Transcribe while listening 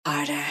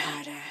Harder.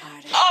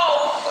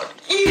 Oh,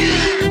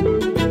 yeah.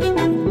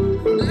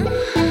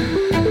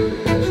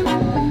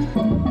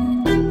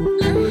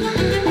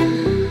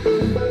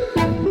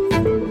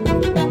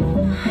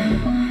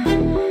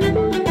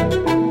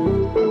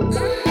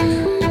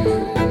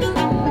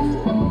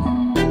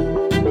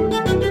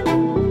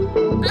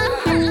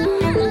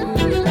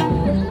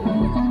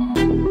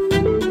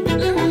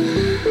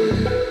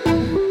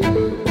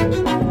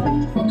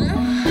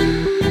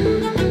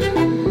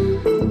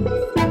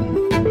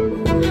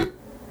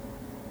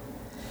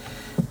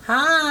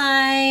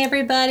 Hi,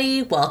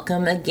 everybody.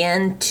 Welcome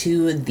again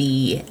to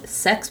the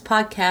Sex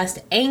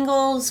Podcast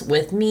Angles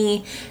with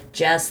me,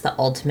 Jess, the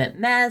Ultimate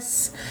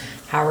Mess.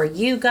 How are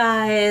you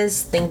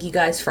guys? Thank you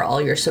guys for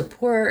all your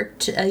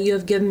support you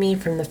have given me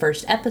from the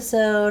first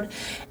episode,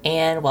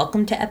 and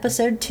welcome to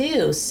episode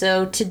 2.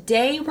 So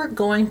today we're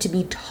going to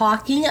be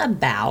talking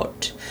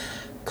about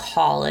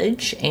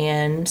college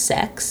and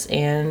sex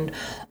and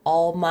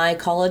all my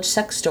college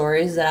sex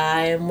stories that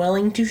I am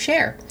willing to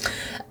share.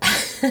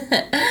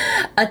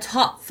 A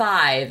top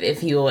 5,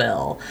 if you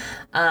will.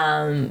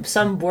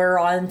 Some were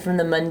on from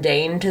the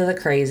mundane to the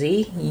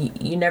crazy.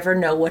 You never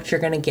know what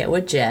you're going to get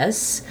with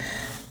Jess.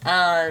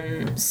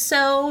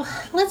 So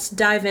let's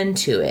dive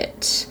into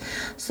it.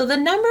 So the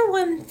number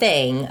one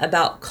thing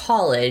about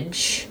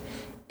college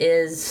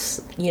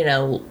is,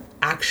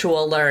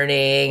 actual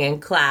learning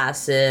and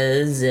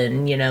classes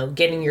and,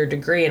 getting your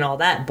degree and all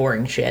that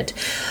boring shit.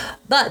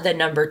 But the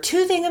number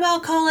 2 thing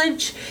about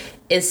college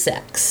is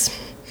sex.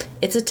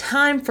 It's a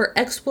time for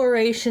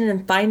exploration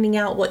and finding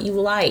out what you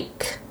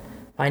like,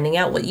 finding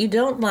out what you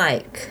don't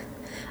like.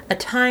 A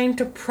time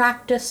to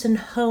practice and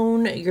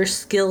hone your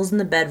skills in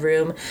the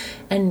bedroom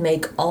and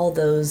make all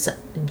those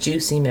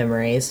juicy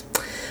memories.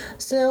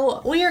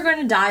 So we are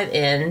going to dive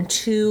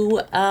into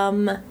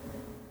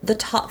the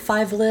top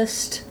 5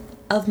 list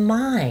of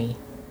my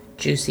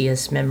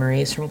juiciest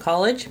memories from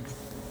college.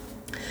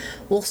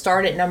 We'll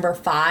start at number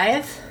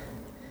 5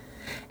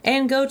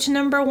 and go to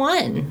number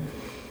 1.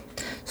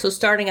 So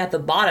starting at the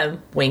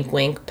bottom, wink,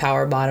 wink,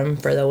 power bottom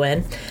for the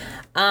win.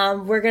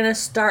 We're going to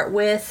start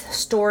with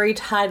story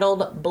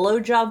titled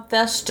Blowjob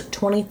Fest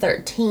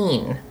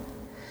 2013.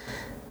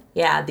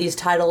 Yeah, these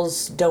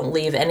titles don't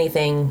leave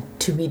anything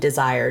to be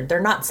desired. They're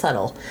not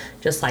subtle,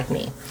 just like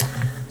me.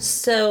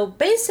 So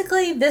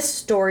basically, this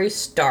story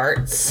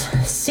starts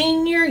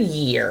senior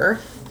year.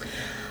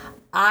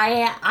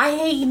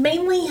 I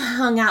mainly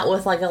hung out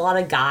with like a lot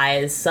of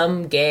guys,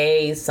 some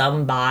gay,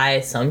 some bi,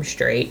 some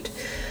straight.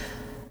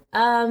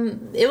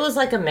 It was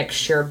like a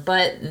mixture,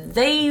 but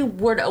they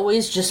would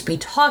always just be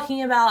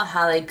talking about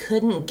how they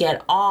couldn't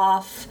get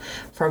off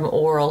from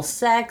oral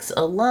sex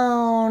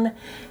alone,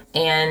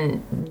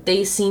 and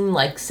they seemed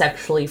like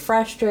sexually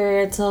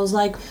frustrated, so I was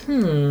like,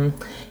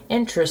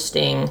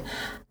 interesting.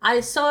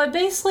 So I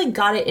basically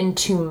got it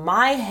into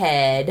my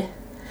head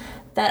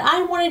that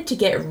I wanted to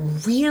get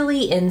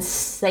really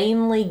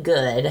insanely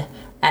good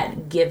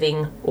at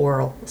giving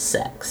oral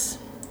sex.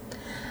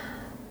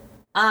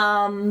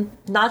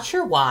 Not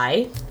sure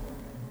why.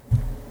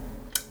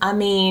 I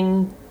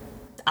mean,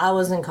 I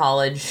was in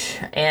college,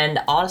 and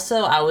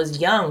also I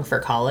was young for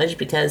college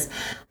because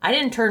I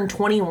didn't turn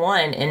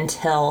 21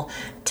 until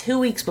 2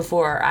 weeks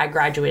before I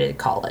graduated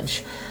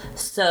college.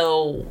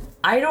 So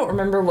I don't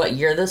remember what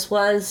year this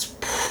was.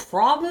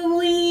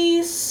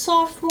 Probably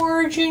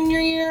sophomore, junior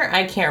year.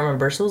 I can't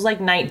remember. So it was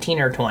like 19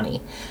 or 20.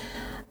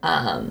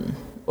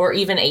 Or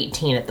even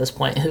 18 at this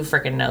point. Who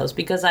freaking knows?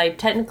 Because I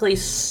technically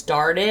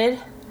started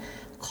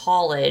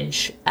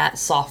college at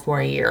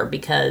sophomore year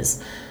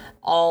because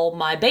all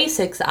my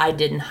basics I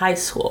did in high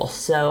school,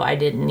 so I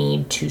didn't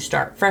need to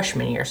start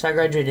freshman year. So I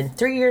graduated in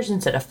 3 years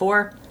instead of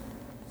 4.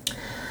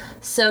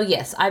 So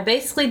yes, I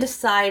basically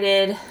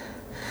decided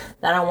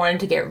that I wanted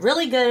to get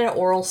really good at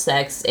oral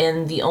sex,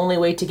 and the only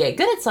way to get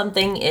good at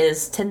something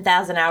is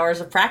 10,000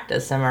 hours of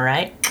practice. Am I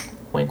right?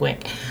 Wink,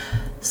 wink.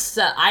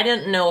 So I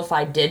didn't know if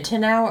I did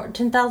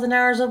 10,000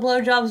 hours of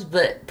blowjobs,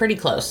 but pretty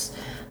close.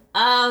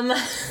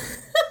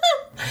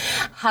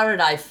 How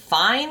did I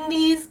find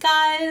these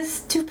guys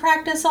to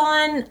practice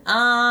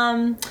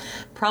on?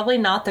 Probably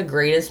not the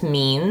greatest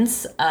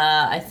means.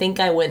 I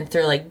think I went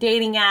through like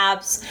dating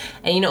apps,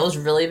 and it was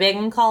really big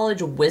in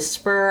college.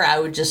 Whisper. I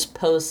would just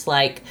post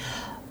like,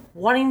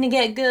 wanting to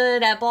get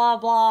good at blah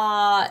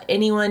blah,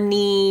 anyone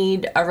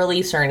need a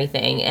release or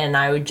anything, and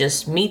I would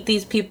just meet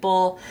these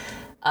people,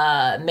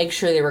 make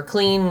sure they were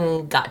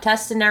clean, got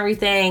tested and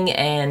everything,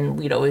 and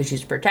we'd always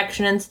use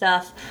protection and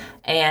stuff,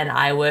 and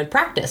I would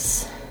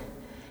practice.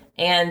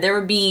 And there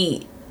would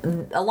be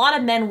a lot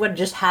of men would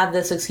just have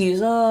this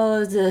excuse,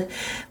 the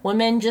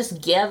women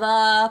just give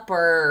up,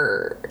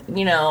 or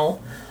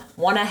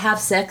want to have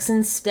sex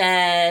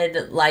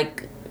instead,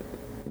 like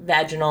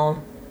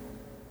vaginal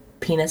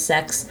penis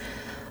sex,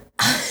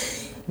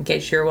 in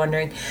case you're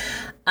wondering,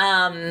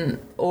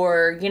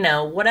 or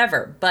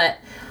whatever. But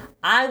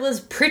I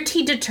was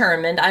pretty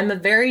determined. I'm a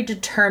very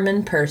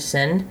determined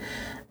person.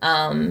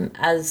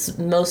 As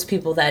most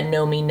people that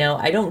know me know,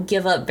 I don't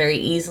give up very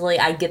easily.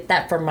 I get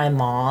that from my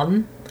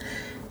mom.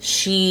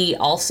 She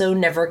also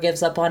never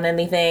gives up on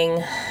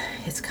anything.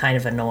 It's kind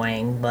of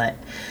annoying, but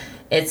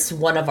it's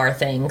one of our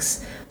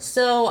things.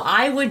 So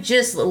I would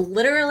just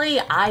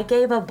I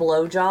gave a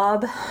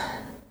blowjob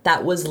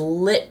that was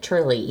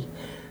literally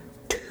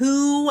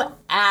 2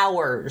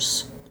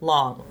 hours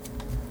long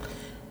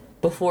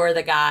before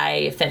the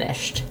guy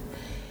finished.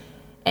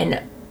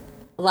 And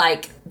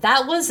like,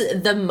 that was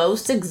the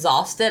most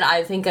exhausted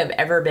I think I've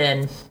ever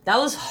been. That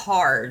was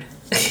hard.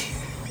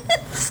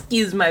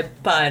 Excuse my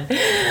pun.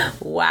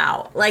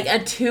 Wow. Like, a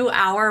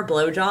 2-hour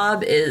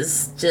blowjob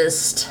is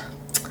just...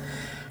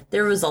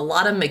 There was a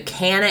lot of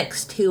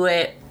mechanics to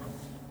it.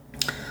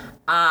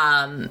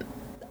 A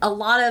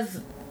lot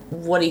of...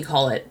 What do you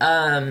call it?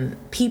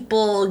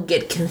 People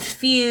get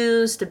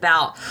confused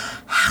about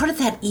how did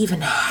that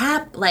even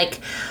happen?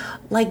 Like,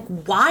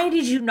 why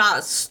did you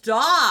not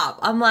stop?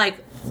 I'm like,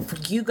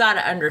 you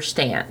gotta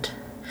understand.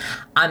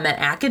 I'm an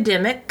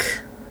academic.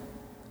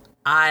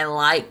 I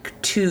like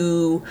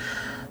to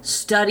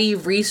study,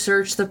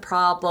 research the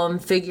problem,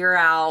 figure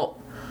out.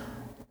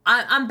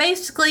 I'm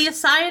basically a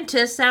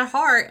scientist at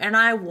heart, and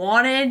I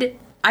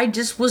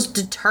just was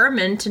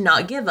determined to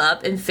not give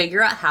up and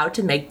figure out how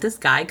to make this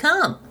guy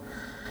come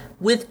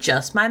with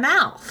just my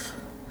mouth.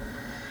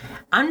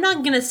 I'm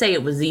not gonna say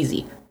it was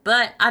easy,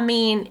 but I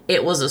mean,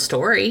 it was a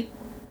story.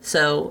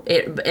 So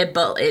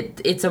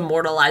it's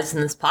immortalized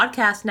in this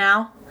podcast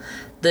now.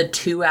 The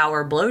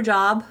 2-hour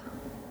blowjob.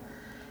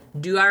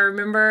 Do I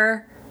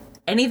remember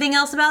anything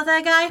else about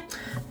that guy?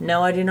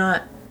 No, I do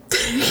not.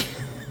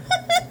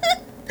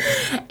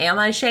 Am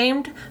I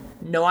ashamed?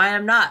 No, I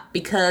am not,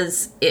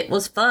 because it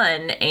was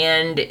fun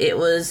and it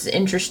was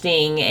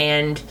interesting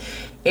and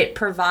it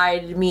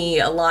provided me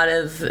a lot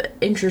of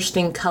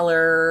interesting,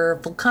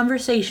 colorful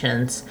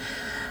conversations.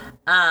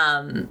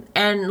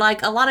 And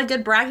like a lot of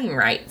good bragging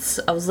rights.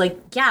 I was like,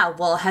 yeah,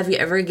 well, have you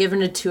ever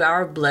given a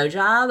 2-hour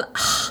blowjob?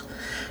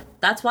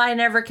 That's why I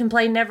never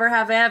complain, never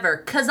have ever.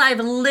 'Cause I've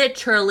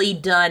literally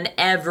done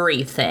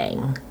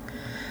everything.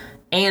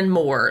 And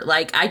more.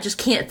 Like, I just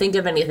can't think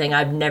of anything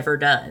I've never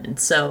done.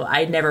 So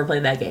I never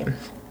played that game.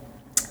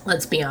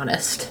 Let's be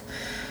honest.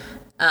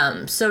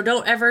 So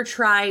don't ever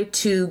try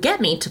to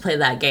get me to play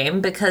that game,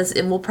 because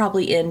it will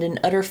probably end in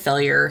utter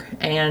failure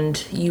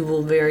and you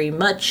will very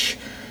much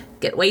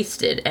get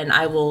wasted and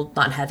I will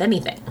not have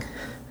anything.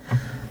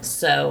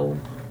 So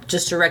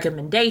just a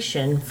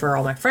recommendation for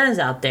all my friends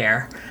out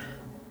there.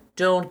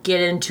 Don't get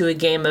into a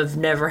game of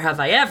never have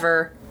I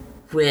ever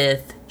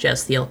with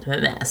just the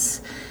ultimate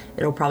mess.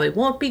 It'll probably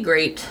won't be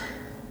great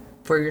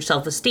for your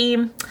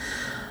self-esteem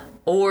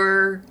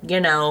or,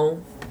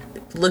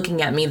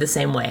 looking at me the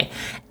same way.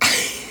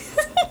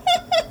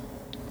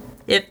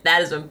 If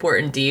that is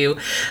important to you.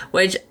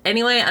 Which,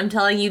 anyway, I'm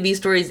telling you these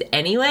stories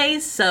anyway,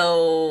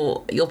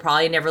 so you'll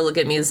probably never look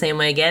at me the same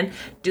way again.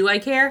 Do I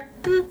care?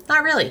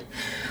 Not really.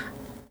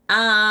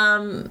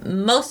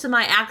 Most of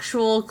my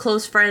actual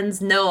close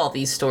friends know all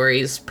these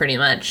stories, pretty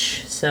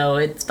much, so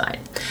it's fine.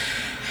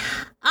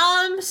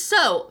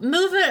 So,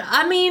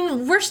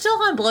 we're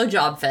still on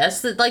Blowjob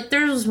Fest. Like,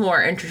 there's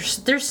more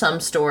interest. There's some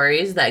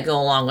stories that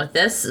go along with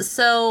this.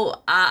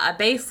 So, I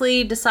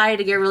basically decided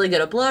to get really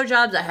good at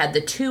blowjobs. I had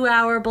the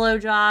 2-hour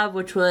blowjob,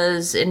 which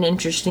was an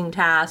interesting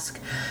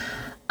task.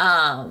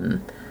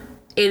 It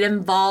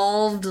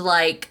involved,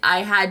 I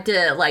had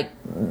to,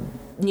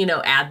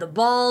 add the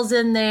balls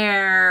in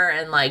there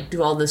and,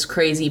 do all this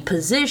crazy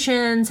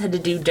positions. Had to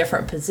do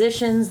different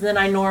positions than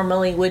I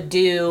normally would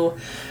do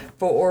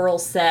for oral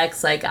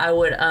sex. I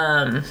would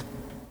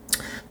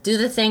do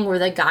the thing where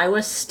the guy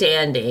was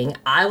standing,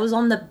 I was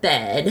on the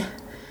bed,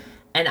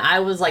 and I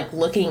was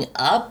looking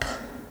up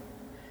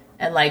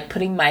and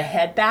putting my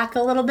head back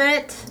a little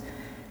bit,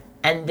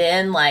 and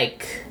then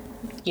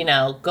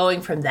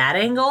going from that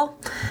angle.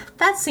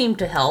 That seemed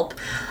to help.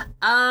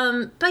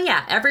 But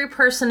yeah, every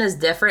person is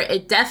different.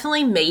 It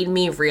definitely made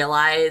me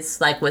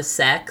realize, with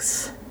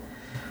sex,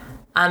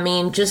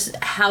 just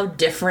how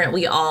different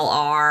we all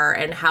are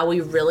and how we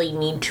really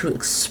need to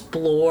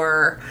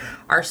explore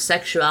our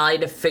sexuality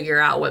to figure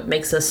out what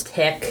makes us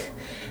tick.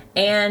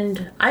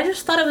 And I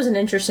just thought it was an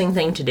interesting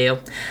thing to do.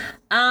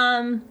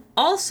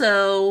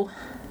 Also,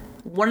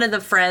 one of the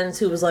friends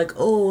who was like,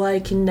 oh, I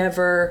can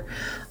never,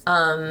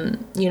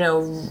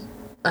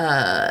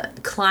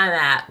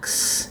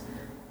 climax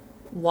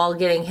while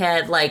getting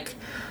head,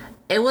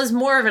 it was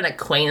more of an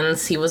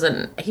acquaintance. He was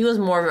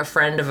more of a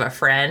friend of a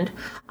friend.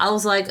 I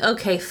was like,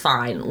 okay,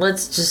 fine,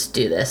 let's just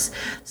do this.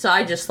 So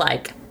I just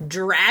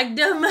dragged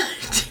him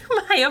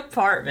to my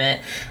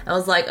apartment. I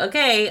was like,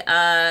 okay,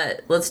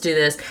 let's do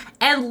this.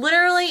 And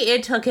literally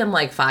it took him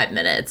 5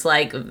 minutes.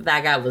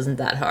 That guy wasn't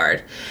that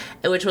hard,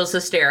 which was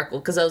hysterical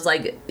because I was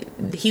like,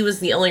 he was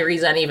the only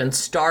reason I even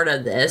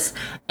started this,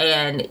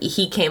 and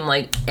he came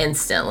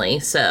instantly.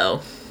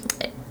 So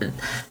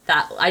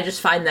that I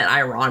just find that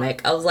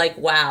ironic. I was like,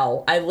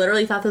 wow, I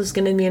literally thought this was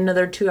gonna be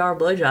another 2-hour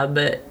blowjob,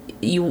 but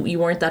you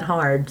weren't that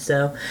hard.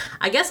 So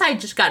I guess I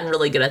just gotten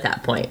really good at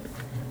that point.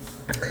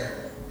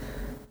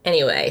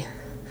 Anyway,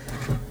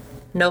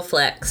 no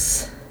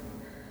flex.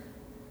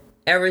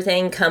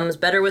 everything comes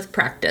better with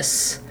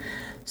practice.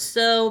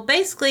 So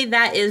basically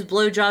that is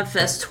Blowjob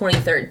Fest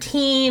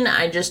 2013.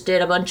 I just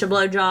did a bunch of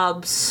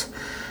blowjobs.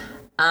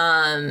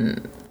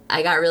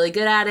 I got really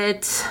good at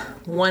it.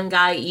 One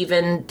guy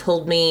even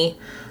told me,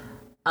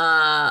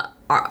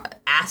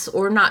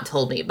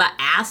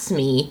 asked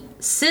me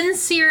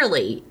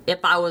sincerely if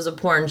I was a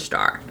porn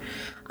star.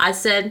 I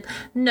said,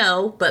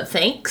 no, but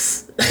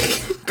thanks.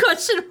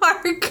 Question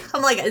mark.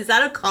 I'm like, is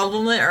that a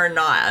compliment or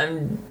not?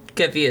 I'm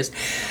confused.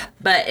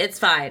 But it's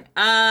fine.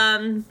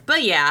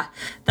 But yeah,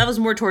 that was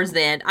more towards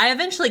the end. I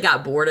eventually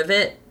got bored of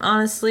it,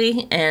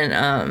 honestly,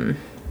 and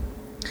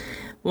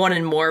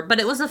wanted more. But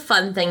it was a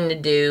fun thing to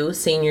do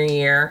senior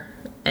year.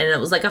 And it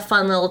was like a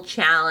fun little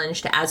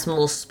challenge to add some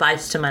little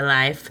spice to my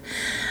life.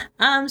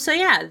 So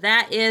yeah,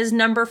 that is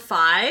number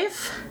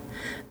 5.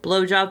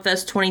 Blowjob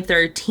Fest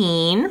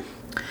 2013.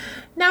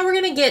 Now we're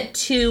going to get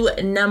to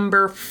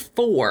number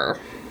 4.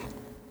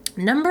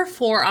 Number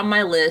 4 on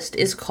my list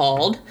is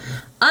called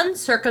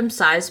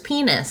Uncircumcised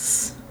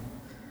Penis.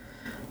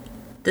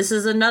 This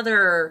is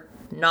another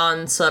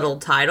non-subtle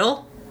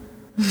title.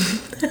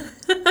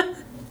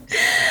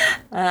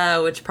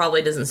 Which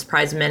probably doesn't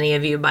surprise many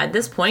of you by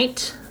this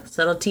point.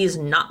 Subtlety is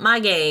not my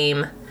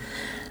game.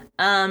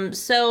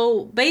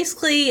 So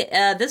basically,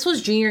 this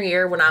was junior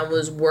year when I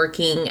was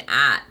working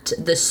at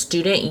the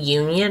student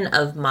union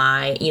of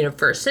my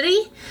university.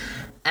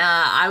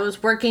 I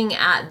was working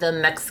at the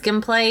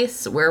Mexican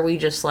place where we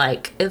just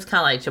it was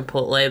kind of like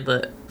Chipotle,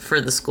 but for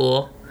the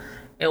school.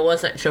 It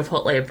wasn't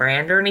Chipotle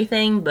brand or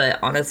anything, but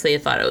honestly, I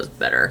thought it was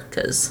better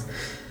because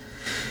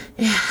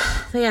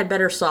they had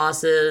better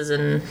sauces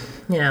and,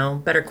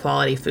 better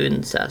quality food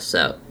and stuff.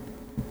 So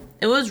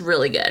it was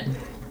really good.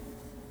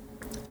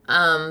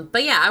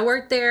 But yeah, I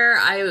worked there.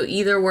 I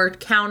either worked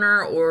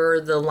counter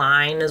or the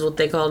line is what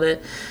they called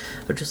it,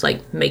 which was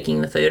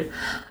making the food.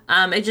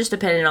 It just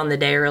depended on the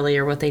day really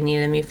or what they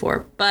needed me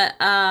for. But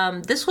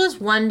this was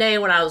one day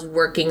when I was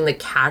working the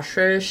cash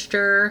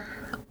register,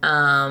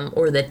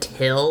 or the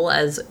till,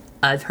 as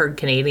I've heard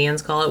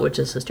Canadians call it, which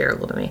is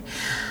hysterical to me.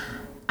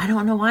 I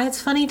don't know why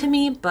it's funny to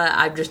me, but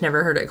I've just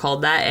never heard it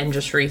called that. And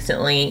just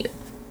recently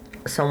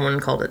someone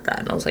called it that,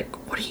 and I was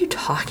like, what are you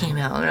talking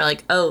about? And they're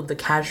like, oh, the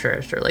cash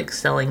register,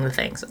 selling the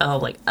things.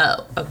 Oh,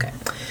 oh, okay.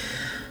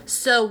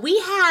 So we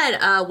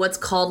had what's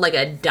called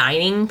a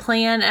dining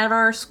plan at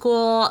our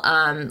school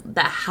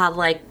that had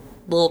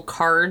little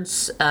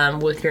cards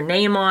with your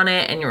name on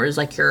it, and it was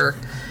your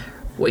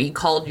what you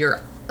called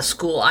your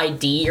school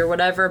ID or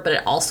whatever, but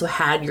it also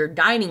had your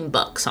dining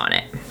books on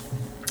it.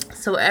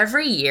 So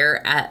every year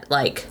at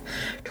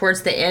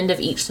towards the end of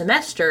each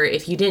semester,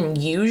 if you didn't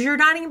use your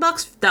dining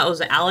books that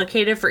was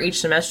allocated for each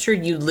semester,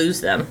 you'd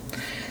lose them.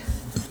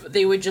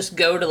 They would just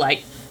go to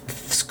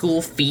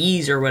school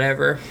fees or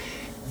whatever,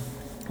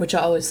 which I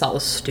always thought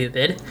was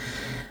stupid.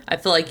 I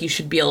feel like you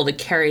should be able to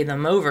carry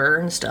them over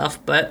and stuff,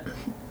 but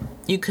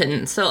you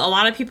couldn't. So a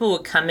lot of people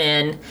would come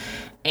in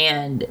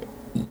and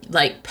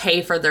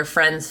pay for their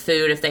friends'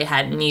 food if they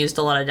hadn't used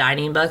a lot of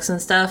dining books and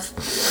stuff,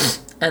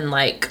 and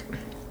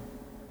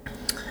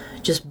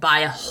just buy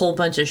a whole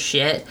bunch of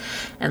shit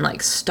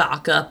and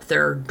stock up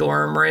their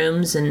dorm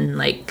rooms and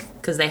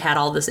because they had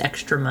all this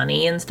extra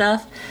money and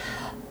stuff.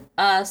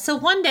 So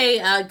one day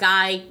a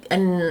guy, a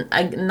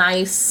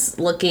nice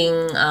looking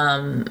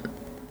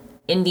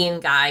Indian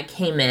guy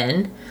came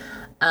in.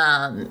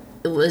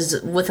 It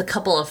was with a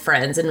couple of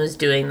friends and was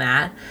doing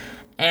that.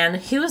 And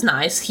he was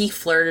nice. He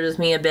flirted with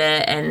me a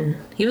bit, and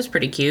he was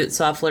pretty cute,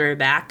 so I flirted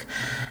back.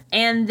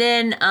 And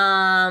then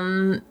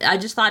I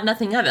just thought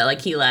nothing of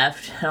it. He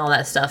left and all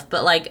that stuff.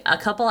 But a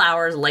couple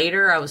hours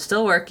later, I was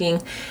still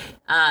working.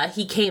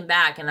 He came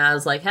back, and I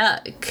was like,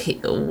 hey,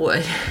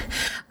 what?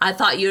 I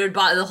thought you had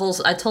bought the whole...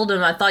 I told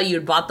him I thought you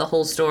had bought the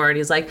whole store. And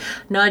he's like,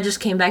 no, I just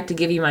came back to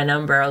give you my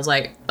number. I was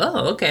like,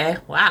 oh, okay.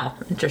 Wow,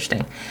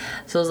 interesting.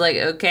 So I was like,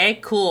 okay,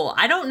 cool.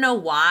 I don't know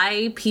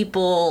why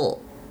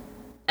people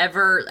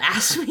ever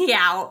asked me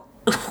out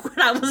when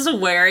I was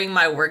wearing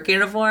my work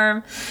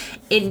uniform.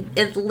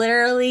 It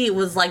literally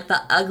was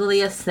the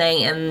ugliest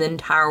thing in the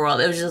entire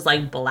world. It was just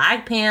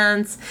black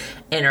pants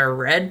and a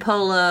red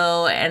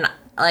polo, and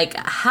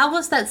how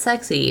was that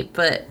sexy?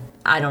 But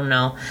I don't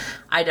know.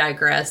 I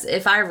digress.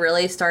 If I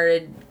really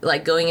started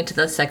going into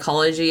the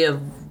psychology of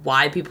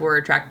why people were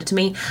attracted to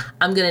me,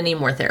 I'm gonna need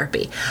more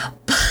therapy.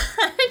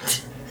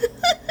 But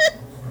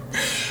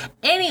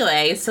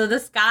anyway, so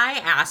this guy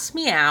asked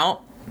me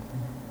out.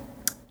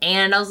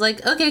 And I was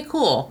like, okay,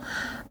 cool.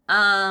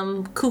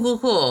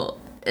 Cool.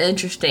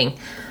 Interesting.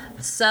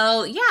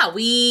 So, yeah,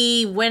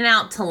 we went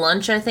out to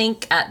lunch, I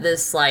think, at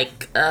this, what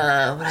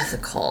is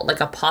it called?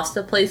 A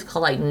pasta place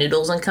called,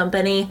 Noodles and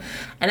Company.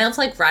 And it was,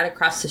 right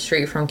across the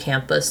street from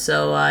campus.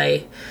 So,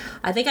 I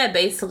think I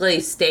basically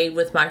stayed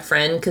with my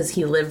friend because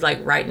he lived,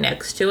 right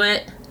next to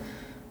it.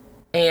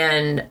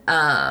 And,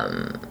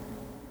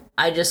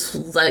 I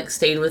just,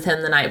 stayed with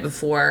him the night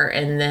before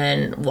and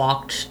then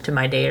walked to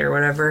my date or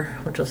whatever,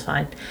 which was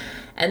fine.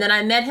 And then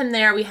I met him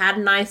there. We had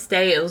a nice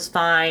day. It was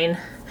fine.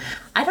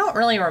 I don't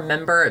really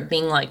remember it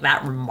being like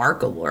that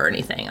remarkable or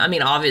anything. I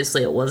mean,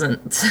 obviously it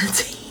wasn't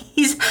since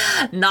he's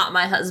not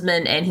my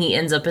husband and he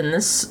ends up in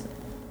this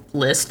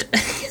list.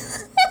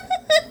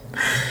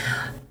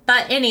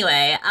 But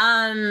anyway,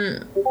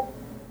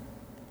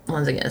 what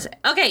was I gonna say?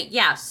 Okay,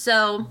 yeah,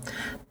 so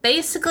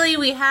basically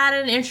we had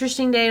an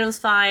interesting day, it was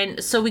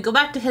fine. So we go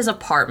back to his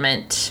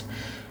apartment,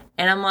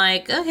 and I'm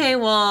like, okay,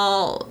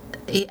 well,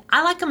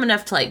 I like him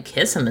enough to, like,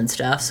 kiss him and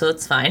stuff, so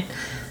it's fine.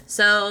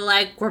 So,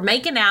 like, we're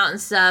making out and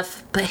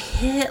stuff, but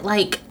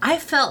I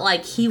felt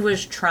like he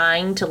was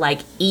trying to, like,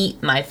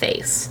 eat my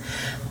face.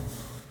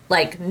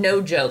 Like,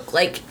 no joke.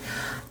 Like,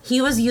 he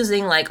was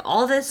using, like,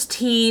 all this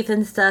teeth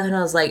and stuff, and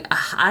I was like,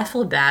 I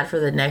feel bad for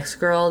the next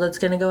girl that's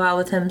gonna go out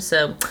with him,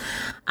 so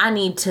I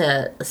need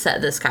to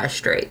set this guy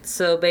straight.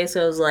 So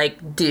basically I was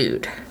like,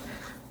 dude,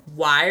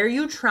 why are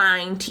you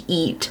trying to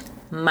eat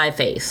my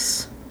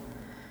face?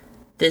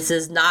 This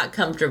is not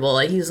comfortable.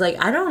 Like, he was like,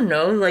 I don't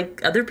know,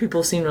 like, other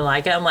people seem to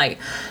like it. I'm like,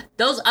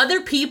 those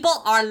other people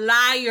are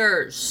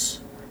liars.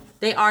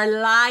 They are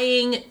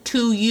lying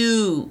to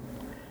you.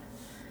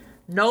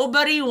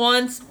 Nobody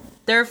wants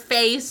their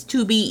face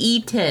to be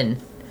eaten.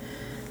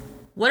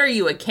 What are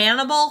you, a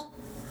cannibal?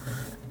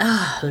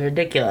 Ugh,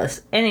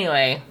 ridiculous.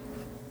 Anyway.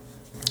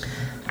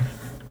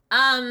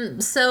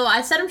 So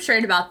I set him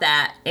straight about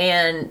that,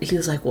 and he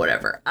was like,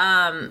 whatever.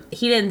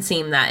 He didn't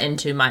seem that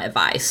into my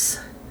advice.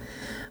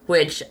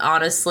 Which,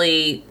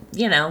 honestly,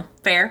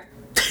 fair.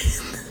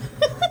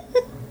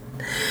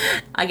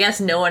 I guess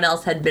no one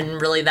else had been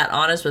really that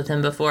honest with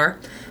him before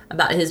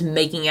about his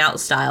making out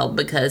style,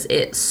 because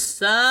it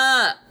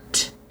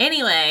sucked.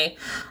 Anyway,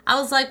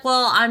 I was like,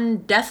 well, I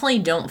definitely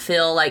don't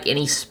feel like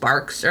any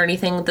sparks or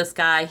anything with this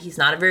guy. He's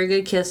not a very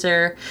good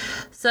kisser.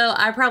 So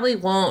I probably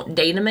won't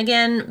date him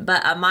again,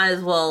 but I might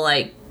as well,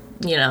 like,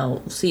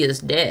 see his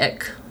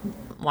dick.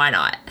 Why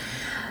not?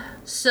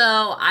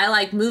 So I,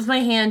 like, moved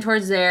my hand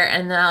towards there,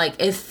 and then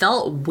it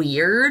felt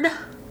weird.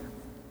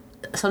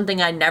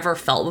 Something I never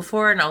felt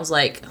before, and I was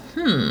like,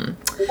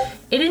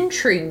 it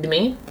intrigued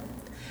me.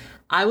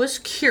 I was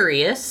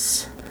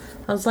curious.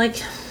 I was like,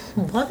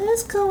 what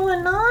is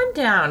going on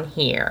down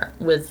here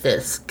with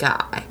this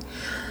guy?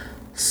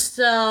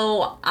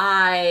 So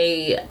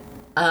I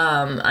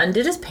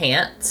undid his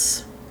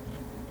pants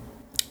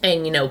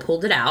and,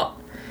 pulled it out.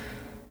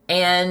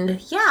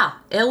 And yeah,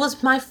 it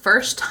was my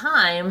first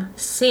time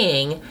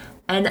seeing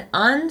an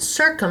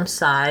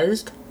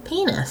uncircumcised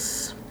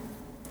penis.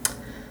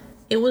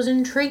 It was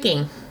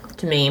intriguing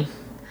to me.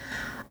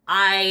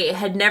 I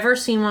had never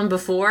seen one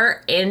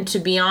before, and to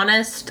be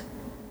honest,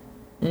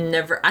 I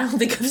don't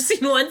think I've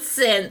seen one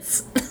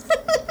since.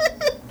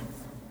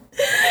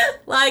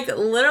 Like,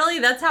 literally,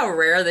 that's how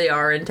rare they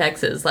are in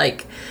Texas.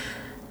 Like,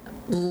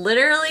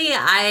 literally,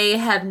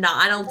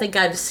 I don't think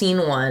I've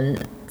seen one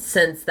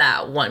since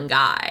that one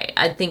guy.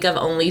 I think I've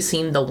only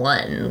seen the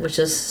one, which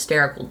is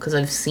hysterical because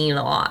I've seen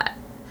a lot.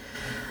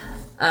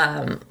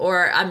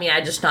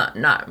 I just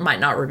might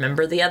not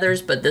remember the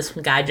others, but this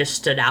guy just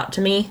stood out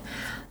to me.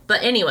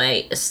 But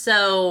anyway,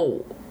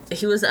 so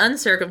he was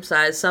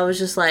uncircumcised, so I was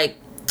just like,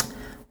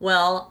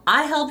 well,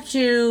 I helped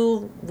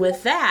you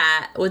with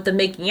that, with the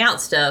making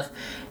out stuff.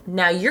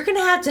 Now you're going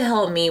to have to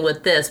help me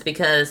with this,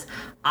 because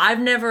I've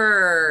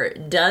never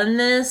done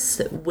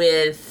this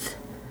with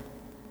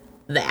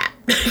that.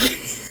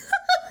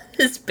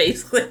 Is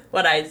basically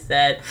what I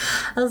said.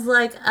 I was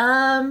like,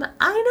 I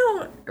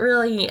don't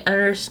really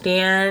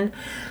understand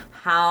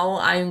how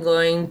I'm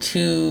going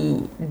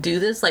to do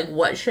this. Like,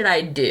 what should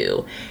I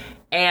do?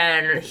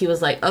 And he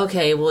was like,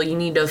 okay, well, you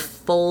need to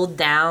fold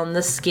down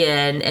the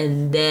skin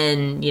and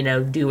then,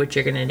 do what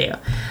you're going to do.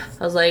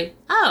 I was like,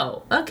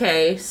 oh,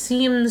 okay.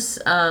 Seems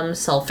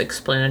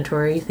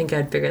self-explanatory. You think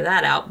I'd figure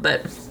that out.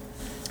 But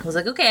I was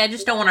like, okay, I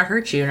just don't want to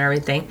hurt you and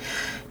everything.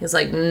 He was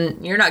like,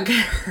 you're not going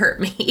to hurt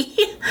me.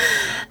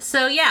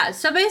 So, yeah.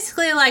 So,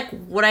 basically, like,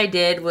 what I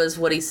did was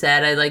what he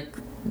said. I,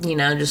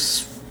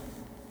 just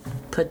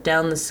put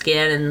down the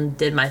skin and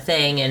did my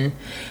thing. And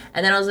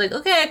then I was like,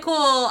 okay,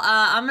 cool.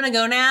 I'm going to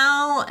go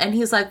now. And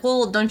he's like,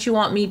 well, don't you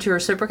want me to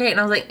reciprocate? And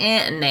I was like,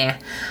 nah.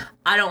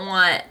 I don't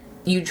want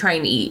you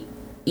trying to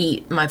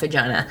eat my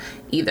vagina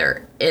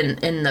either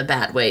in the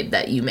bad way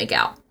that you make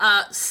out.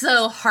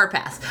 So hard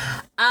pass. So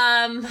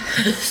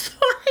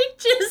I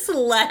just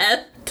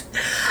left.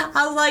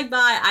 I was like,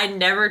 bye. I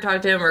never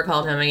talked to him or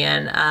called him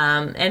again.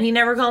 And he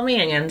never called me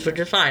again, which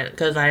is fine,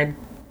 because I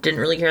didn't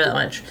really care that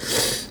much.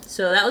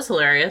 So that was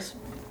hilarious.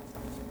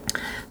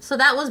 So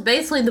that was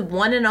basically the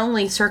one and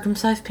only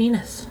circumcised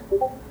penis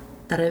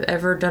that I've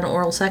ever done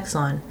oral sex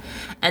on.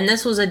 And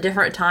this was a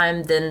different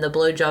time than the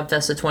Blowjob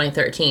Fest of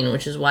 2013,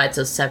 which is why it's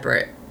a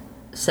separate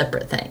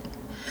thing.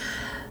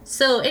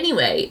 So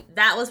anyway,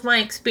 that was my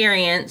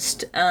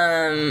experience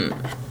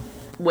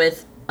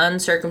with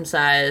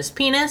uncircumcised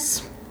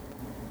penis.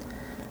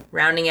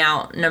 Rounding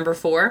out number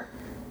 4.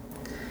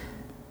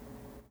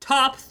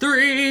 Top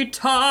 3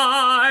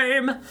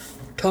 time.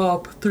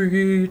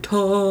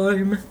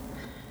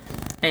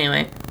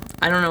 Anyway,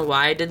 I don't know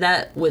why I did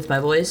that with my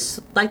voice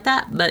like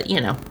that, but,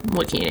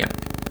 what can you do?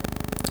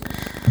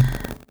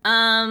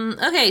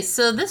 Okay,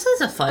 so this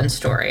is a fun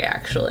story,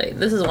 actually.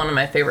 This is one of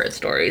my favorite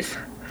stories.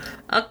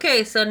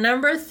 Okay, so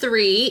number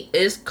 3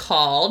 is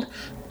called,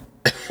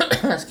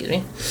 excuse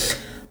me,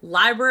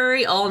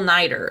 Library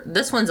All-Nighter.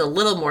 This one's a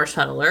little more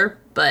subtler,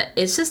 but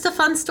it's just a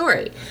fun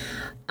story.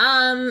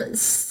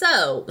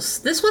 So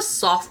this was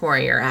sophomore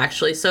year,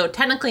 actually. So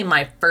technically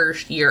my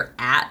first year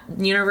at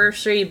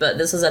university, but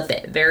this was at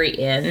the very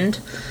end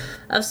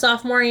of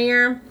sophomore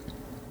year.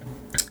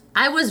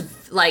 I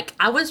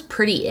was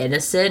pretty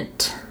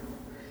innocent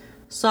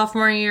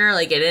sophomore year.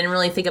 Like, I didn't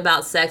really think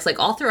about sex. Like,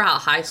 all throughout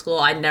high school,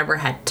 I never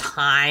had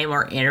time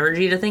or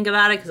energy to think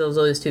about it because I was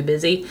always too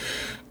busy.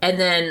 And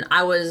then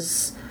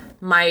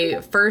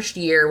my first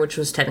year, which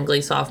was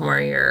technically sophomore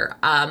year,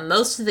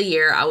 most of the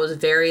year I was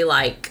very,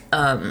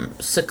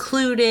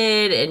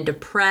 secluded and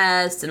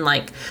depressed, and,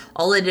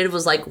 all I did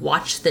was,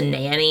 watch The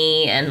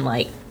Nanny and,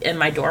 in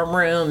my dorm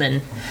room,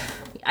 and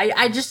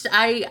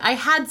I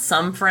had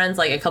some friends,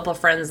 a couple of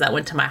friends that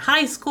went to my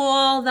high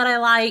school that I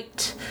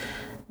liked,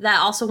 that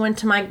also went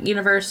to my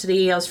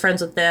university. I was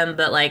friends with them,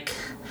 but,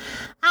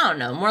 I don't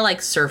know, more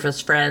like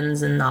surface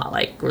friends and not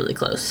really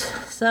close.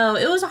 So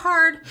it was a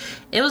hard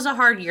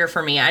year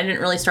for me. I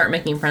didn't really start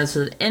making friends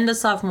to the end of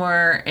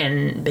sophomore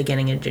and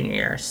beginning of junior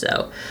year.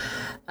 So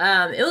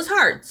it was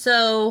hard.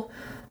 So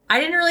I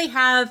didn't really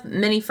have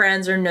many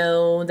friends or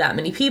know that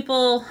many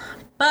people,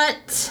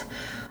 but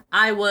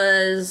I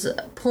was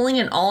pulling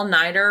an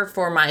all-nighter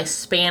for my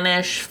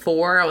Spanish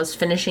 4. I was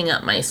finishing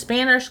up my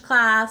Spanish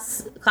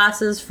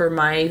classes for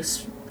my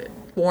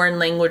foreign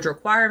language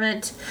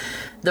requirement.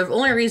 The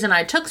only reason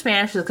I took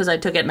Spanish is because I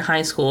took it in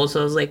high school,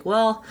 so I was like,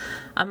 well,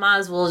 I might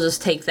as well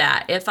just take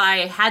that. If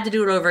I had to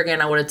do it over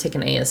again, I would have taken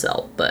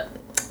ASL, but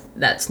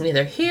that's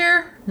neither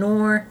here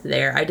nor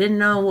there. I didn't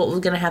know what was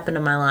going to happen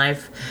in my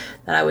life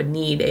that I would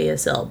need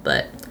ASL,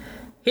 but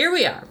here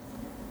we are.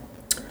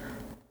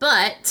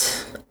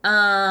 But, what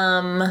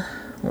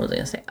was I going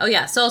to say? Oh,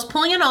 yeah, so I was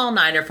pulling an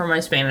all-nighter for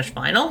my Spanish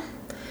final.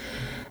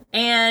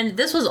 And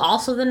this was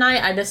also the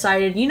night I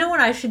decided, you know what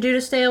I should do to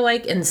stay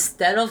awake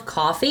instead of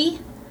coffee?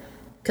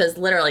 Because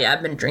literally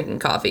I've been drinking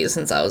coffee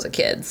since I was a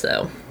kid,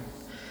 so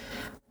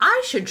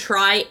I should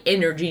try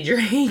energy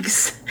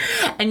drinks.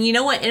 And you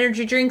know what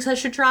energy drinks I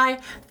should try?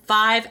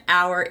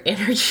 5-hour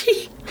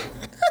energy.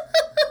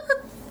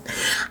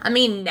 I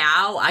mean,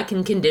 now I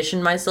can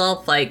condition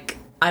myself,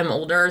 I'm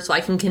older, so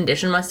I can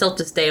condition myself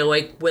to stay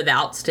awake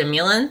without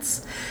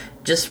stimulants,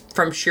 just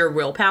from sheer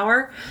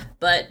willpower.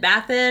 But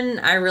back then,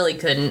 I really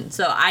couldn't.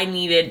 So I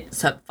needed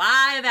some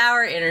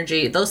 5-hour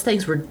energy. Those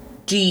things were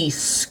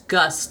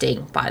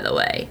disgusting, by the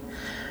way.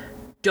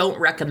 Don't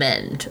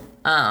recommend.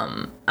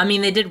 I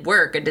mean, they did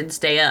work. I did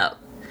stay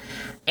up.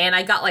 And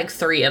I got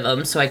 3 of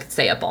them so I could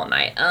stay up all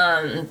night,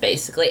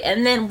 basically.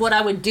 And then what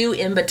I would do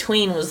in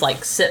between was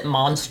sip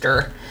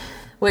Monster,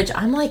 which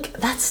I'm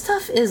that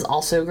stuff is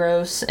also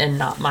gross and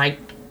not my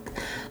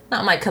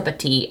cup of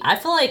tea. I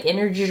feel like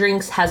energy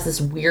drinks has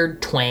this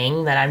weird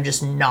twang that I'm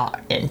just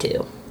not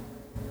into.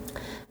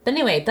 But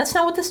anyway, that's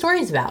not what the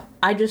story's about.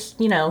 I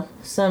just,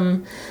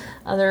 some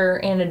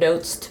other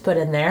anecdotes to put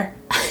in there.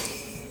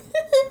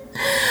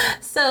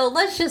 So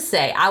let's just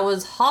say I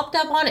was hopped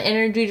up on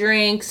energy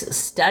drinks,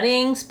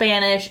 studying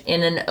Spanish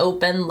in an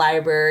open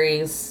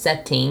library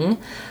setting.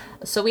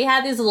 So we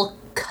had these little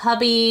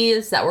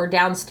cubbies that were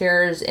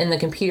downstairs in the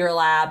computer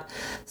lab.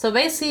 So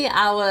basically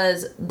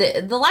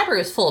the library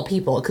was full of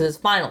people because it's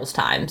finals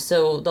time.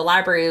 So the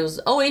library was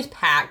always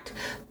packed,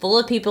 full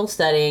of people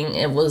studying.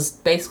 It was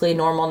basically a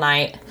normal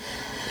night.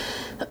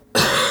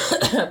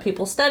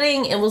 People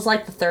studying. It was the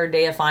 3rd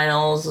day of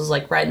finals. It was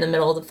right in the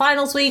middle of the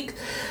finals week.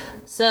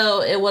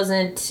 So it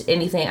wasn't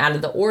anything out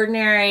of the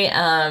ordinary.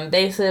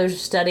 Basically, I was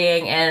just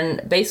studying,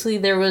 and basically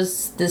there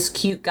was this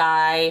cute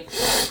guy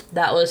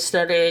that was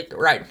studying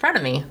right in front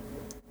of me,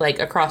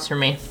 across from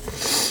me.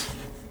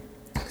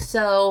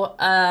 So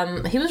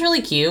he was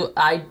really cute.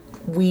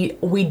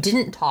 We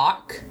didn't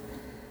talk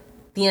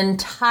the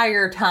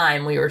entire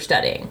time we were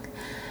studying.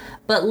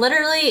 But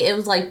literally, it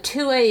was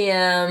 2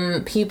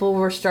 a.m. People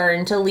were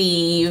starting to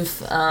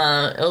leave.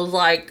 It was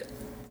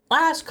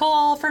last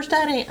call for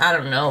studying. I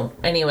don't know.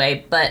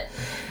 Anyway, but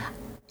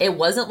it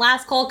wasn't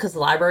last call because the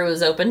library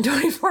was open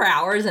 24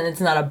 hours and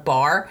it's not a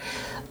bar.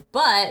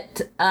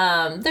 But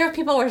there were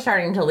people who were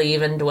starting to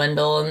leave and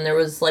dwindle, and there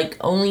was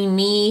only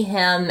me,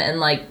 him,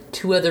 and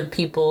 2 other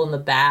people in the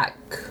back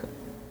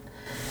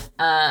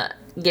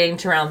getting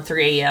to around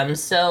 3 a.m.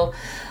 So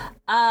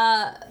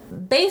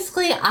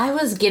basically I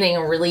was getting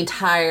really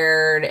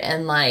tired,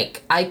 and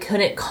I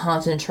couldn't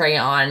concentrate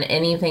on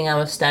anything I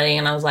was studying,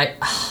 and I was like,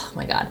 oh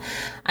my god,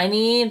 I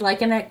need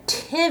an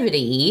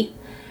activity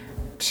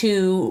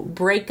to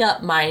break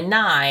up my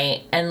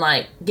night and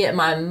get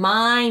my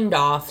mind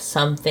off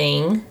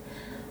something.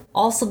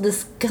 Also,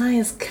 this guy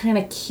is kind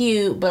of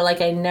cute, but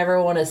I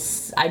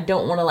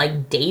don't want to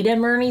date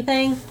him or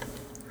anything.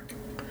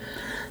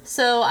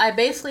 So I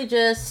basically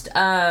just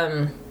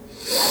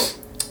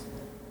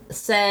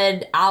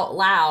said out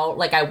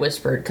loud, I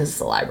whispered because it's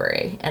the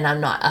library and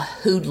I'm not a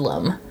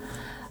hoodlum.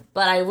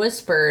 But I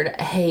whispered,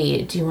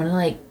 hey, do you want to,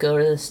 like, go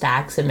to the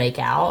stacks and make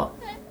out?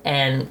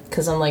 And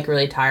because I'm, like,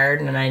 really tired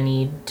and I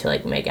need to,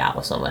 like, make out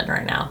with someone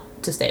right now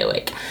to stay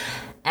awake.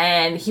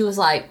 And he was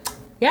like,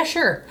 yeah,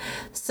 sure.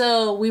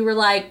 So we were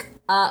like,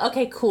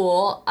 okay,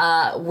 cool.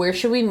 Where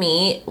should we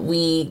meet?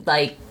 We,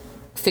 like,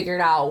 figured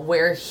out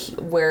where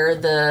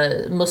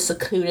the most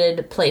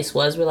secluded place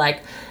was. We're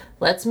like,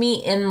 let's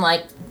meet in,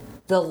 like,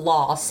 the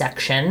law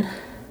section.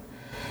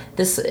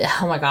 This,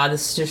 oh my god,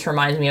 this just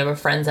reminds me of a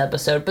Friends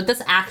episode, but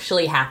this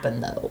actually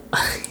happened, though.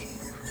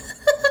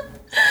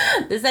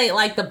 This ain't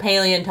like the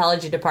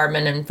paleontology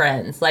department in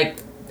Friends. Like,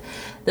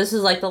 this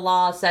is like the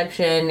law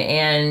section,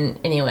 and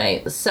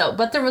anyway, so,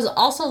 but there was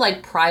also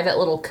like private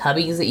little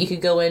cubbies that you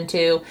could go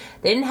into.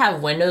 They didn't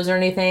have windows or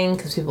anything,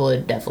 because people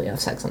would definitely have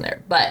sex in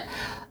there, but,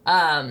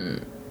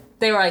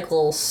 they were like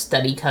little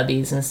study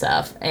cubbies and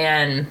stuff,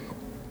 and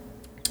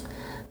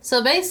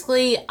so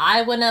basically,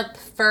 I went up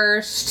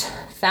first,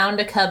 found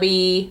a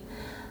cubby,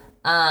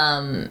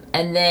 and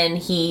then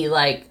he,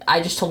 like,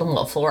 I just told him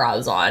what floor I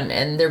was on,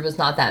 and there was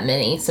not that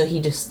many, so he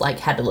just, like,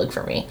 had to look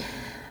for me.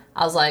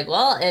 I was like,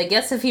 well, I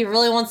guess if he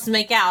really wants to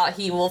make out,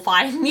 he will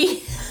find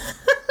me.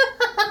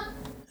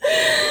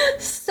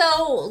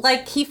 So,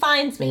 like, he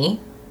finds me,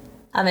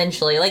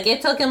 eventually. Like,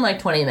 it took him, like,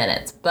 20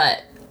 minutes,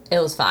 but it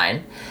was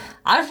fine.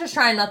 I was just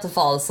trying not to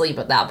fall asleep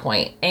at that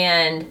point,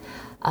 and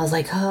I was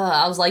like,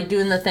 I was like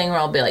doing the thing where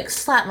I'll be like,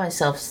 slap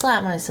myself.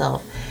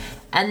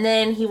 And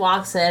then he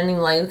walks in and he's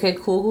like, okay,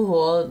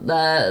 cool.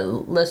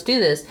 Let's do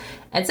this.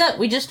 And so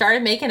we just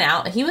started making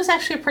out. He was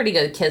actually a pretty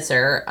good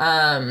kisser.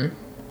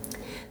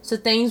 So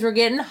things were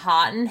getting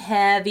hot and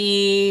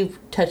heavy,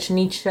 touching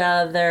each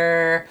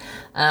other,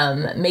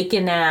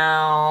 making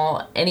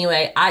out.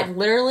 Anyway,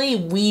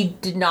 we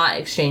did not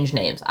exchange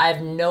names. I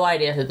have no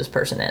idea who this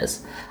person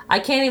is. I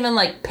can't even,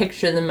 like,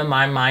 picture them in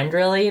my mind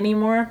really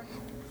anymore,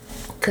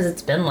 because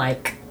it's been,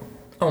 like,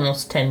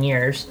 almost 10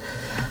 years.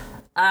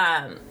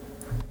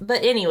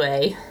 But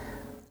anyway,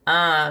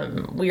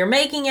 we were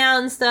making out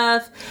and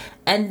stuff,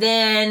 and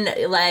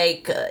then,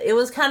 like, it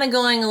was kind of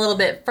going a little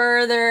bit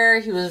further.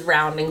 He was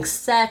rounding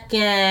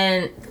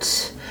second.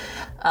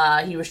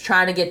 He was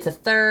trying to get to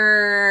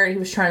third. He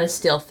was trying to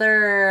steal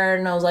third,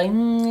 and I was like,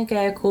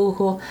 okay,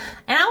 cool.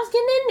 And I was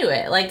getting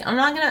into it. Like, I'm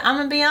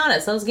gonna be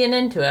honest. I was getting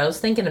into it. I was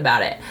thinking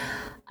about it.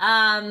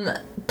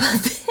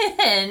 But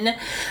then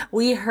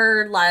we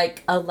heard,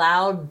 like, a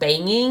loud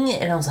banging,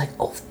 and I was like,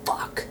 oh,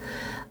 fuck.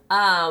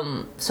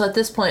 So at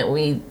this point,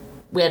 we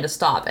had to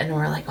stop, and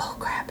we're like, oh,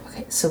 crap,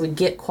 okay. So we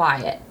get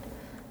quiet,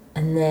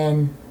 and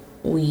then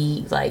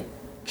we, like,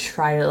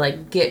 try to,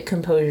 like, get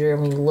composure,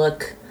 and we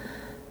look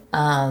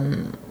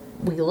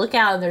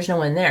out, and there's no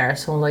one there,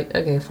 so I'm like,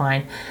 okay,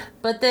 fine.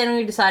 But then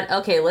we decide,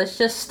 okay, let's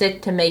just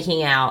stick to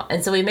making out.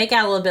 And so we make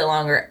out a little bit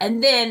longer.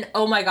 And then,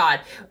 oh my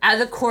god, out of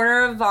the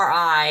corner of our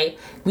eye,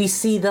 we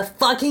see the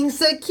fucking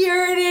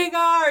security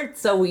guard.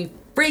 So we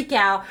freak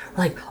out.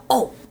 We're like,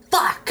 oh,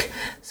 fuck.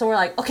 So we're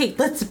like, okay,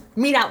 let's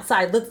meet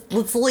outside.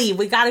 Let's leave.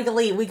 We gotta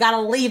leave. We gotta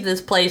leave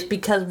this place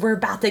because we're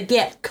about to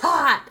get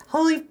caught.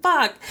 Holy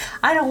fuck.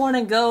 I don't want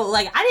to go.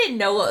 Like, I didn't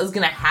know what was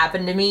gonna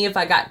happen to me if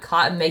I got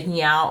caught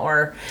making out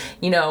or,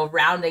 you know,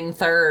 rounding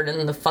third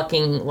in the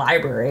fucking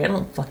library. I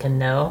don't fucking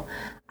know.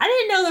 I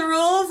didn't know the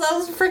rules. I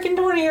was freaking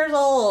 20 years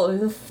old.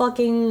 Who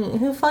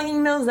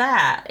fucking knows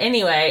that?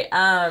 Anyway,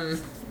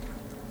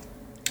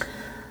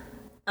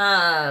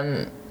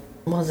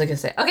 what was I gonna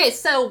say? Okay,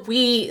 so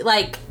we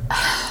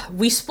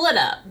split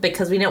up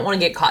because we didn't want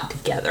to get caught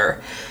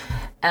together,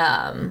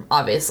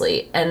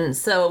 obviously. And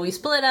so we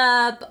split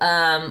up.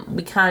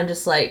 We kind of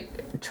just,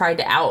 like, tried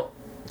to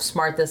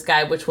outsmart this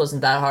guy, which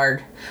wasn't that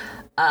hard.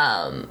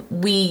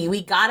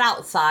 We got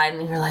outside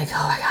and we were like,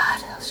 oh my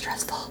god, that was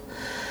stressful.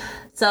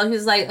 So he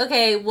was like,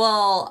 okay,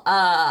 well,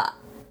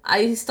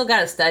 I still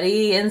gotta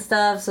study and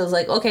stuff. So I was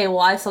like, okay, well,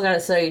 I still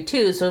gotta study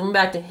too. So we went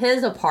back to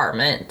his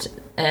apartment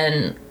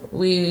and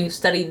we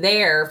studied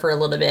there for a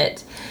little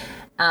bit,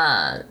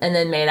 and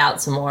then made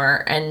out some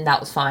more, and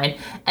that was fine.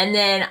 And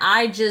then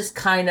I just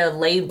kind of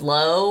laid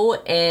low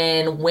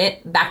and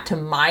went back to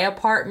my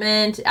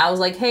apartment. I was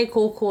like, hey,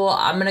 cool,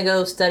 I'm gonna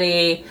go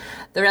study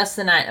the rest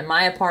of the night in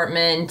my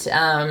apartment.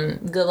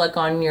 Good luck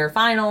on your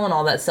final and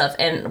all that stuff.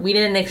 And we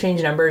didn't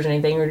exchange numbers or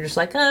anything. We were just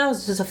like, oh, it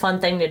was just a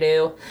fun thing to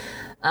do,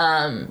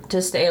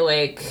 to stay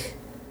awake.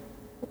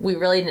 We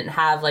really didn't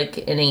have,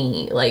 like,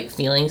 any, like,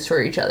 feelings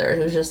for each other. It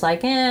was just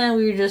like,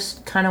 we were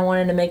just kind of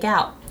wanted to make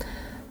out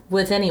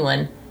with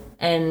anyone.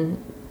 And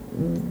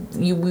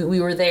we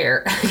were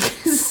there.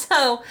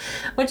 So,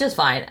 which is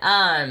fine.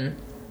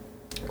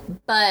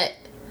 But,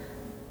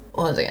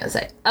 what was I going to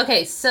say?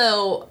 Okay,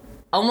 so,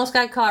 almost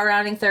got caught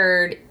rounding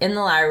third in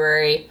the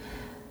library.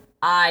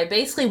 I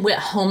basically went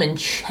home and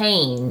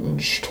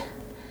changed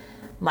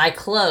my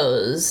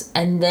clothes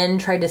and then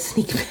tried to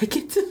sneak back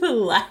into the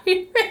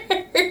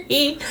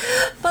library.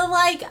 But,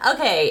 like,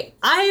 okay,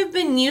 I've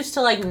been used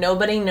to, like,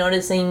 nobody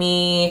noticing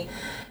me.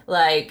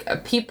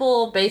 Like,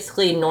 people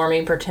basically ignore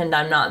me, pretend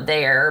I'm not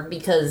there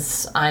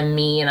because I'm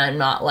me and I'm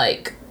not,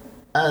 like,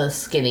 a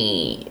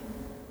skinny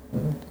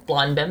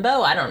blonde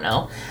bimbo. I don't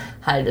know.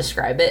 how to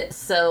describe it.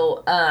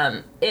 So,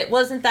 it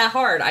wasn't that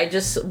hard. I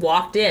just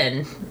walked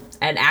in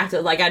and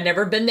acted like I'd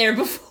never been there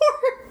before.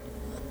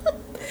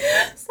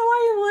 So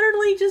I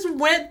literally just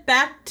went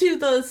back to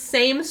the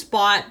same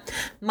spot.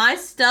 My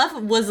stuff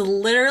was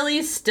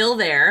literally still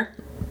there.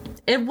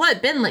 It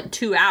had been like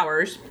 2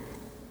 hours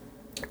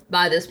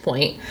by this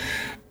point.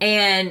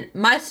 And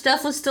my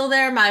stuff was still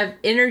there. My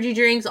energy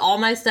drinks, all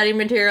my study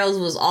materials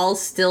was all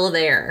still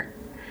there.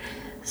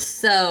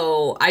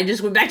 So I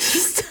just went back to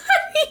study.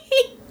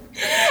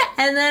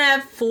 And then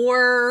at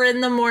 4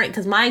 in the morning,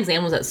 because my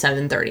exam was at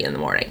 7:30 in the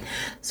morning.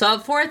 So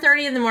at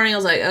 4:30 in the morning, I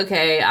was like,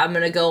 okay, I'm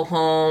going to go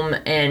home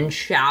and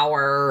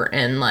shower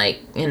and, like,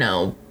 you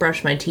know,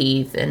 brush my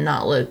teeth and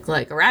not look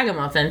like a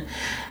ragamuffin.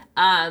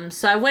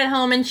 So I went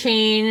home and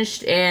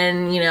changed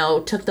and, you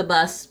know, took the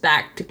bus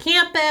back to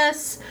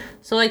campus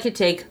so I could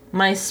take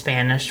my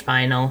Spanish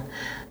final.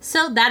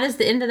 So that is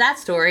the end of that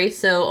story.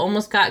 So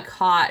almost got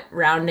caught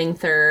rounding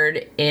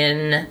third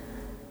in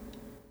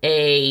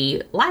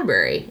a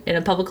library, in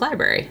a public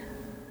library.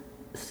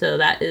 So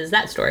that is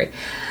that story.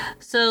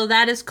 So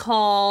that is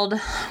called,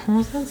 what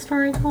was that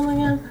story called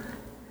again?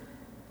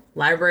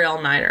 Library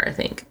All-Nighter, I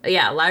think.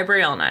 Yeah,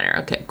 Library All-Nighter.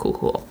 Okay,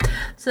 cool.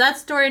 So that's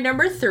story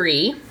number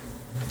 3.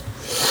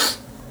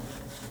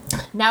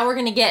 Now we're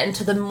going to get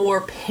into the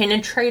more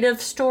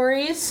penetrative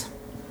stories.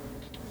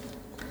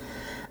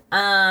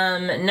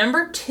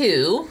 Number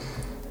 2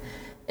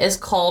 is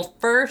called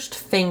First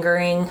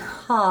Fingering.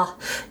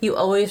 You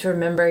always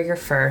remember your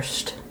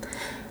first.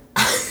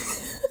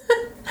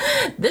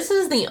 This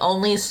is the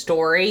only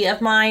story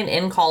of mine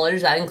in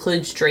college that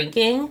includes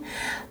drinking.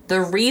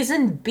 The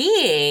reason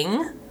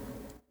being,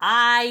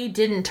 I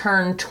didn't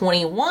turn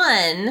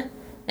 21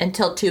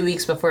 until 2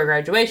 weeks before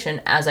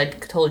graduation, as I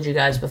told you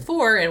guys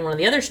before in one of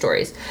the other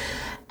stories.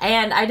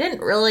 And I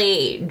didn't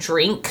really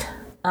drink.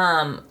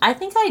 I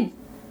think I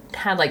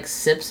had like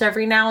sips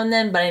every now and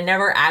then, but I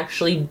never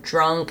actually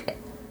drunk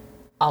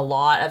a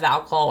lot of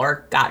alcohol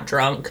or got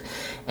drunk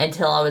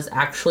until I was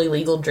actually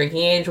legal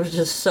drinking age, which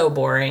is so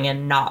boring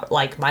and not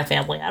like my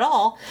family at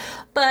all.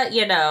 But,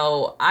 you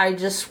know, I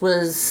just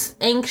was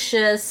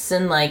anxious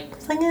and like,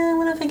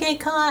 what if I get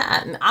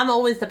caught? I'm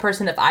always the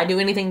person, if I do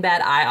anything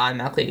bad, I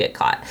automatically get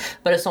caught.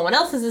 But if someone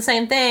else does the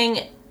same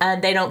thing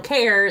and they don't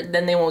care,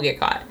 then they won't get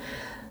caught.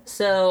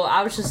 So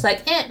I was just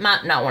like,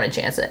 might not want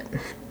to chance it.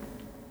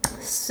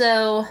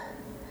 So,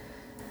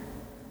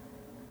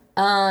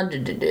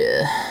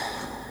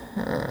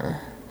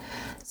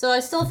 so I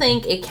still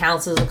think it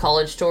counts as a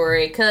college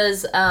story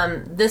because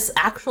the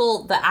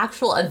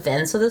actual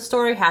events of the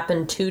story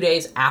happened 2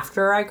 days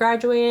after I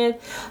graduated,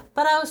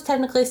 but I was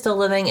technically still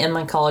living in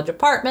my college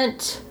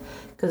apartment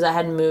because I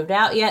hadn't moved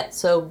out yet.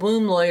 So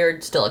boom,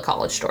 lawyered, still a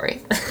college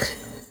story.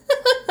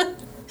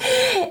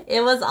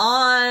 It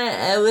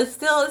was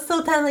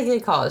still technically a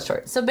college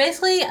story. So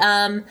basically,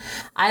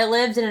 I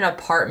lived in an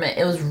apartment.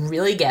 It was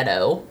really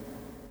ghetto,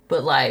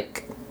 but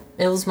like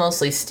it was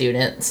mostly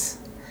students.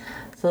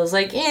 So I was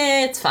like,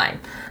 it's fine.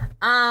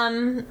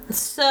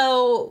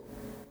 So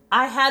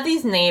I had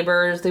these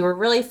neighbors. They were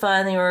really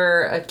fun. They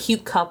were a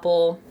cute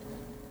couple.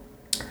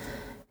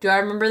 Do I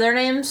remember their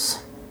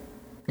names?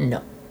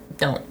 No,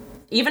 don't.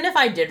 Even if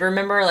I did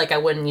remember, like, I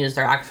wouldn't use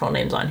their actual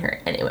names on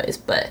here anyways,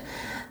 but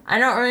I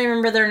don't really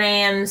remember their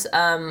names.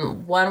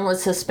 One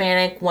was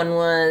Hispanic, one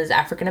was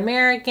African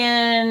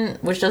American,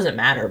 which doesn't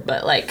matter,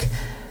 but like,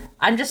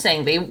 I'm just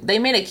saying they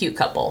made a cute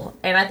couple,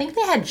 and I think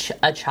they had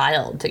a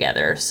child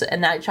together,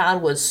 and that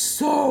child was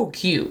so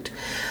cute.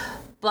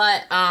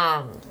 But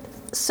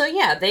so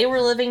yeah, they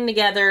were living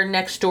together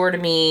next door to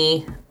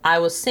me. I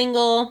was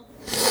single.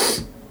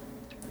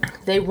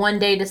 They one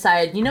day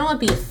decided, you know what'd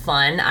be a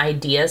fun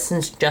idea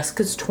since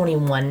Jessica's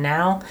 21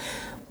 now?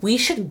 We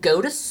should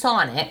go to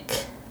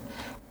Sonic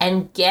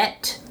and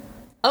get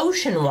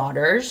ocean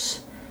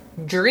waters,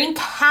 drink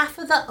half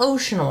of the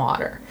ocean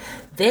water,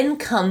 then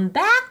come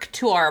back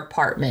to our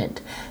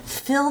apartment,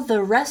 fill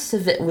the rest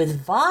of it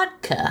with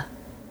vodka,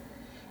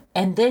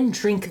 and then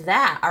drink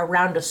that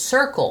around a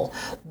circle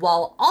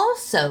while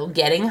also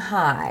getting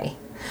high.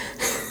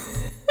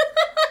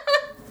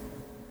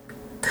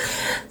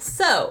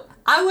 So,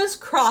 I was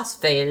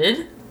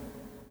crossfaded.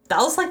 That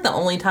was like the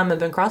only time I've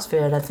been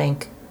crossfaded, I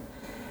think.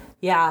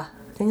 Yeah,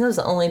 I think that was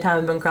the only time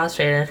I've been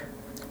crossfaded.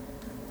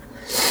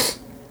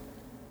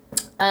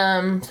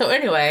 So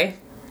anyway,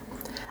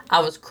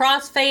 I was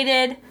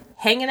crossfaded,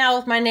 hanging out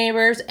with my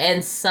neighbors,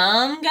 and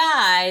some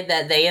guy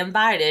that they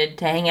invited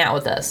to hang out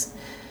with us.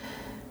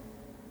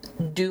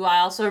 Do I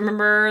also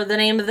remember the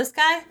name of this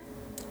guy?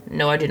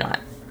 No, I do not.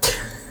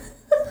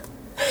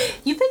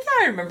 You think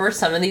I remember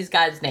some of these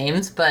guys'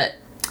 names, but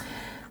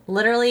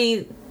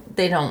literally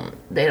they don't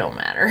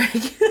matter.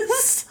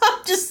 So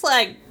I'm just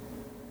like,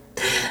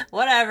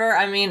 whatever.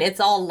 I mean, it's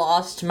all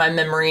lost to my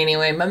memory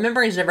anyway. My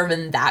memory's never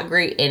been that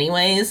great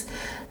anyways.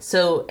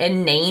 So,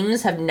 and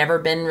names have never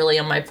been really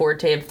on my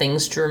forte of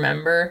things to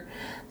remember.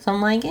 So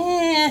I'm like,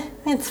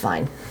 it's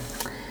fine.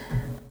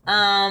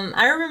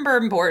 I remember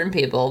important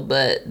people,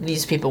 but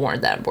these people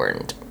weren't that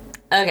important.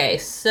 Okay,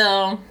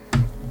 so,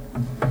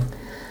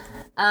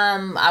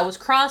 I was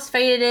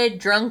cross-faded,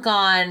 drunk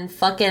on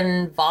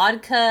fucking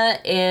vodka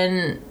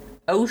and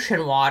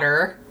ocean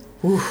water,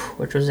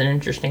 which was an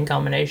interesting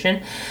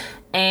combination,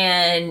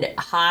 and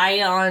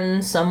high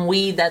on some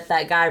weed that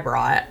guy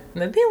brought.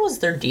 Maybe it was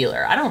their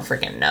dealer. I don't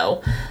freaking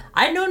know.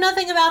 I know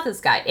nothing about this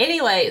guy.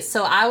 Anyway,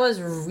 so I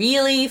was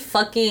really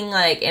fucking,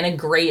 like, in a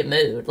great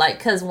mood. Like,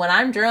 because when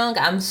I'm drunk,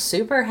 I'm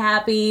super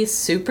happy,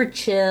 super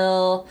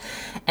chill.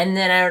 And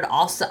then I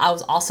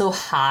was also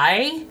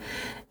high.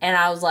 And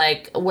I was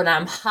like, when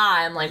I'm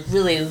high, I'm, like,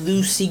 really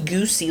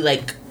loosey-goosey,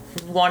 like,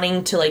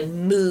 wanting to, like,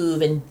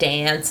 move and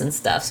dance and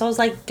stuff. So I was,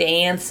 like,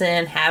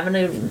 dancing,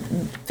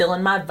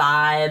 feeling my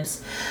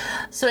vibes.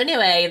 So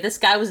anyway, this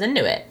guy was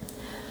into it.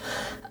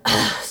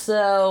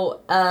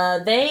 So,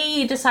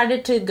 they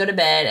decided to go to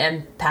bed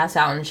and pass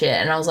out and shit.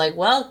 And I was like,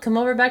 well, come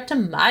over back to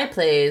my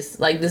place.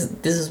 Like, this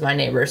is my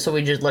neighbor. So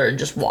we just literally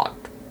just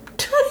walked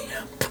to my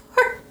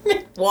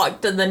apartment.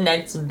 Walked to the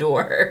next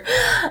door,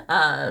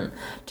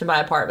 to my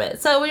apartment.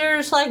 So we were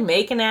just, like,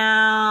 making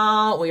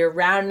out. We were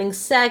rounding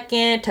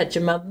second,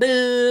 touching my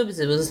boobs.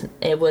 It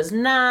was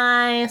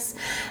nice.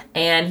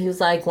 And he was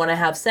like, want to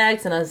have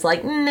sex? And I was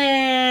like,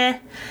 nah.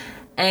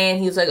 And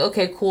he was like,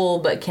 okay, cool,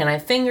 but can I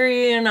finger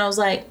you? And I was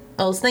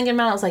thinking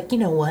about it. I was like, you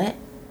know what?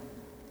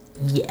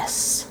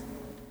 Yes.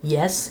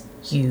 Yes,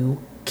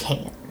 you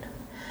can.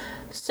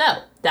 So,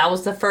 that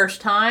was the first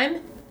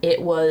time.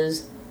 It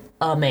was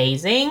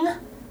amazing.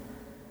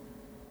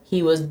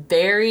 He was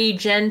very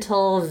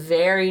gentle,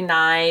 very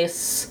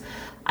nice.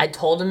 I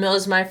told him it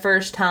was my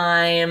first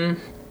time.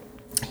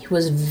 He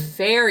was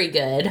very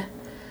good.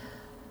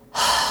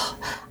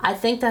 I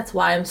think that's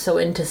why I'm so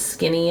into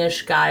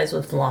skinny-ish guys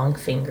with long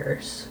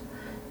fingers.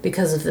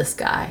 Because of this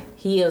guy.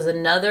 He is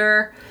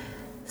another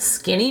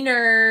skinny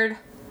nerd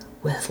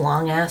with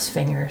long-ass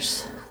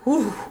fingers.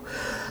 Whew.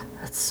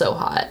 That's so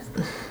hot.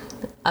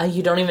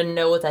 You don't even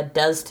know what that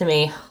does to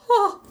me.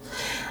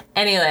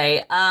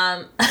 Anyway,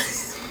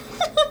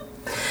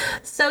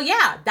 so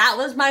yeah, that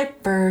was my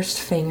first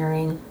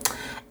fingering.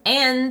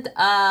 And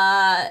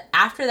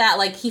after that,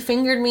 like, he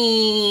fingered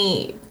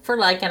me for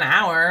like an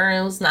hour.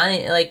 It was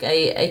nice. Like,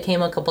 I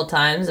came a couple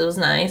times. It was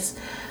nice.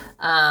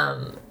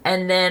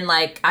 And then,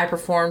 like, I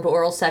performed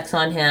oral sex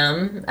on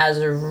him as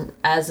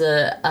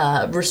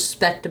a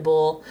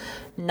respectable,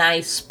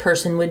 nice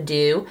person would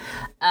do.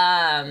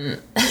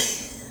 And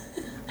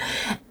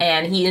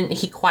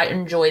he quite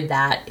enjoyed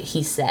that,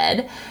 he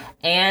said.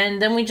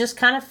 And then we just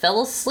kind of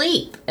fell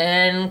asleep,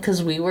 and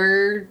because we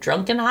were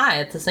drunk and high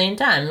at the same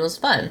time. It was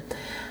fun.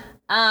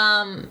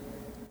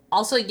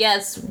 Also,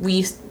 yes,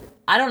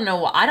 I don't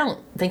know, I don't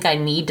think I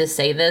need to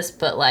say this,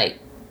 but, like,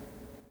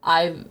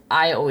 I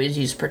always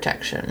use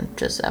protection,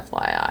 just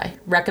FYI.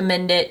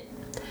 Recommend it.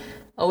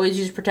 Always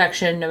use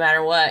protection no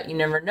matter what. You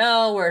never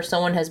know where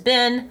someone has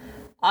been,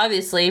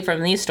 obviously,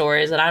 from these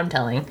stories that I'm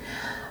telling.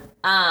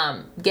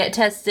 Get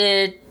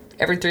tested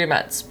every 3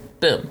 months.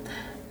 Boom.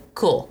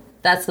 Cool.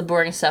 That's the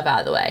boring stuff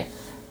out of the way.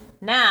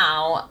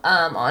 Now,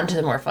 on to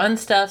the more fun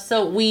stuff.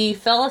 So we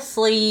fell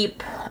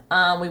asleep.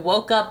 We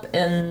woke up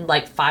in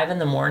like 5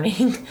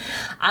 a.m.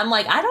 I'm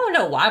like, I don't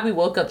know why we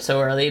woke up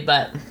so early,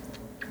 but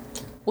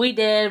we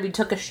did. We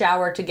took a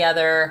shower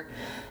together,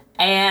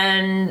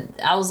 and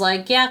I was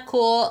like, yeah,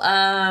 cool.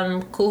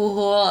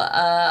 Cool.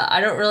 I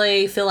don't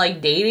really feel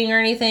like dating or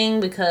anything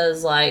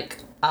because, like,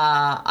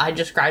 I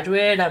just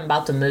graduated. I'm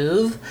about to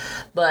move,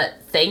 but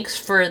thanks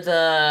for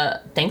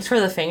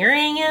the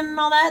fingering and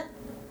all that.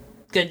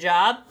 Good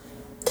job.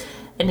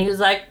 And he was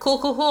like,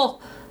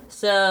 cool.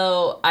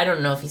 So I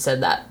don't know if he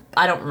said that.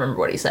 I don't remember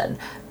what he said.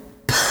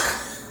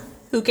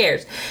 Who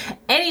cares?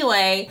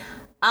 Anyway,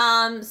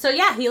 so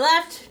yeah, he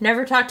left.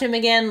 Never talked to him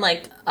again.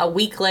 Like a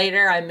week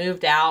later, I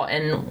moved out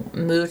and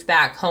moved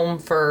back home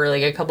for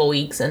like a couple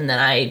weeks, and then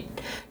I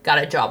got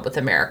a job with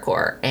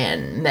AmeriCorps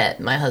and met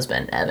my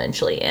husband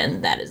eventually,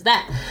 and that is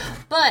that.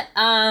 But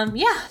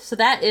yeah, so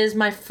that is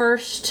my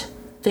first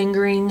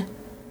fingering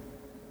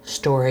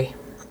story.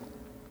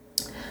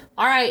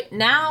 All right,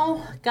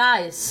 now,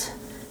 guys,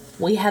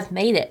 we have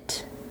made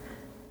it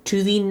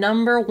to the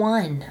number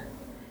one,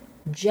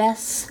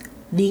 Jess,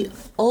 the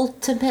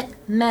ultimate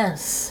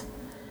mess,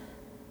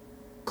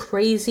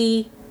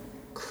 craziest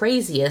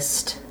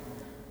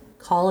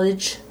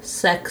college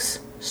sex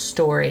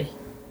story.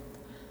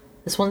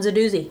 This one's a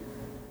doozy,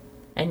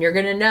 and you're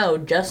gonna know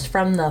just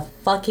from the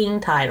fucking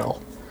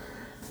title.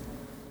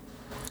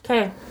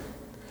 Okay,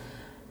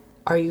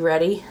 are you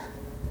ready?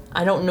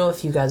 I don't know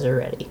if you guys are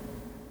ready.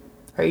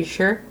 Are you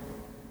sure?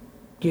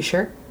 You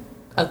sure?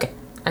 Okay,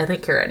 I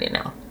think you're ready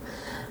now.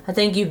 I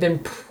think you've been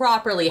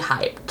properly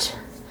hyped.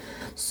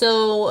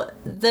 So,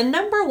 the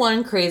number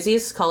one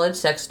craziest college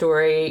sex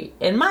story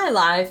in my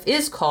life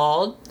is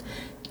called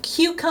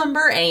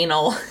Cucumber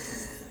Anal.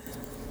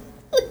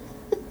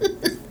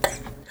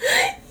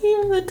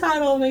 Even the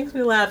title makes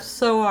me laugh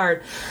so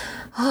hard.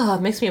 Oh,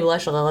 it makes me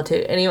blush a little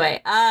too. Anyway,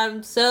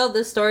 so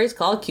this story is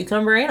called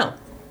Cucumber Anal.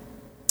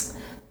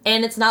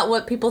 And it's not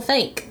what people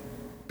think.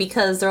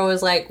 Because they're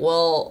always like,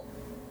 well,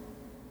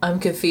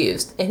 I'm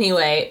confused.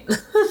 Anyway,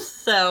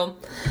 so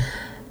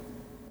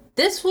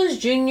This was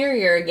junior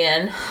year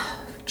again.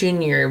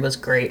 Junior year was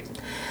great.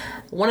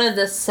 One of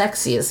the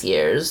sexiest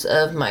years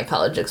of my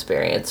college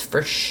experience,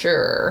 for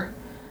sure.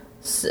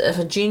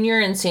 Junior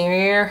and senior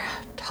year,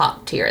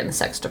 top tier in the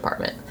sex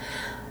department.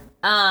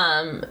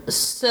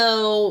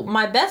 So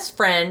my best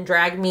friend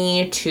dragged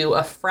me to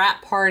a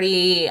frat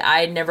party.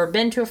 I'd never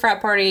been to a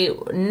frat party.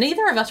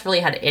 Neither of us really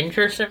had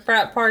interest in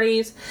frat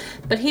parties,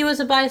 but he was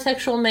a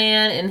bisexual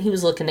man and he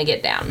was looking to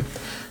get down.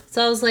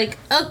 So I was like,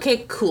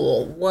 okay,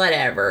 cool,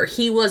 whatever.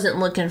 He wasn't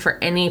looking for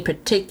any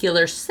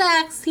particular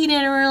sex. He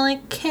didn't really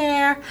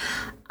care.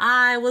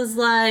 I was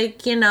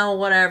like,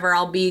 whatever.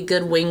 I'll be a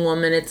good wing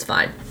woman. It's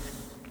fine.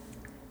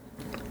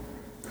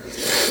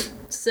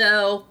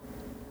 So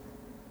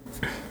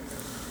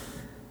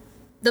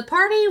the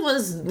party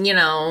was,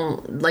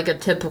 like a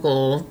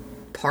typical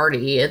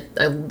party,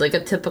 like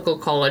a typical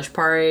college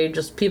party,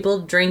 just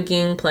people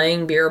drinking,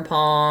 playing beer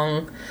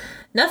pong,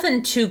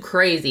 nothing too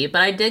crazy,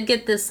 but I did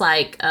get this,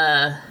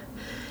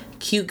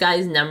 cute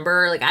guy's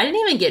number. Like, I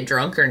didn't even get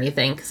drunk or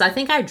anything, because I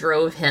think I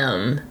drove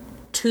him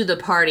to the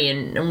party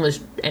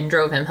and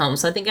drove him home,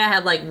 so I think I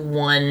had,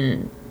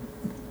 one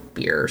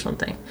beer or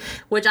something,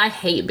 which I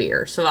hate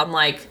beer, so I'm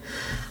like,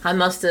 I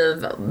must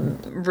have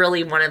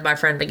really wanted my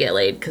friend to get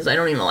laid because I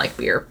don't even like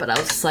beer. But I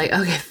was just like,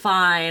 okay,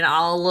 fine.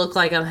 I'll look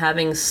like I'm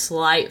having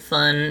slight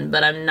fun,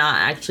 but I'm not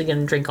actually going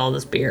to drink all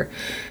this beer.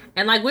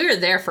 And, we were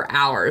there for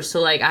hours.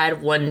 So, I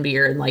had one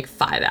beer in,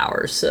 5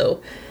 hours.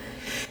 So,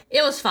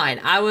 it was fine.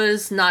 I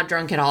was not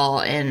drunk at all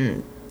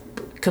and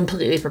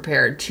completely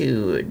prepared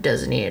to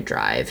designated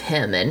drive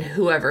him and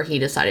whoever he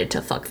decided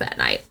to fuck that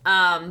night.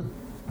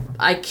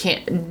 I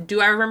can't...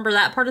 Do I remember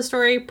that part of the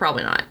story?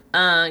 Probably not.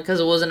 Because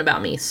it wasn't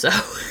about me, so...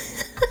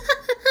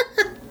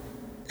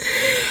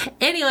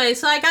 Anyway,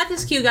 so I got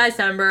this cute guy's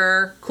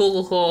number.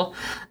 Cool.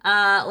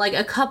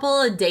 A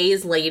couple of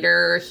days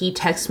later, he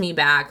texts me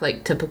back,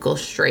 typical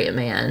straight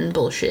man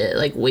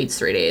bullshit. Waits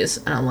 3 days.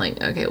 And I'm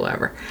like, okay,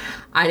 whatever.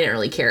 I didn't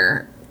really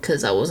care,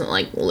 because I wasn't,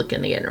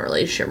 looking to get in a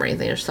relationship or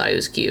anything. I just thought he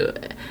was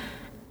cute.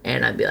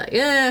 And I'd be like,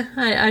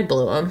 I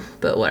blew him,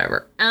 but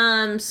whatever.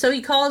 So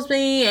he calls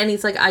me and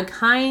he's like, I'm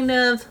kind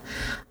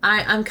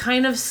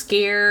of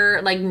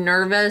scared,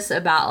 nervous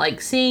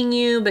about, seeing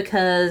you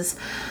because,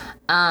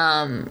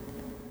 I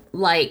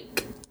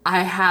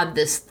have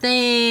this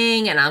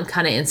thing and I'm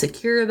kind of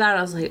insecure about it.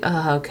 I was like,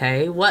 oh,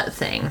 okay, what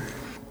thing?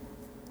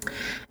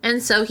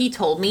 And so he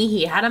told me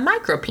he had a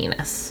micro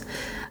penis.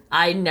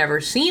 I'd never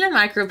seen a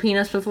micro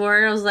penis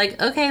before. I was like,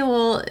 okay,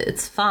 well,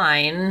 it's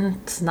fine.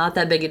 It's not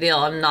that big a deal.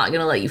 I'm not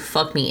gonna let you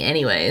fuck me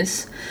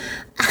anyways.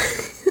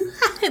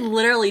 I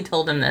literally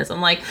told him this. I'm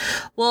like,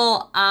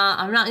 well,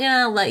 I'm not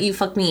gonna let you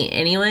fuck me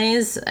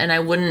anyways, and I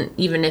wouldn't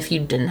even if you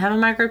didn't have a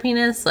micro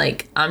penis.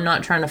 I'm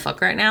not trying to fuck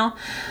right now.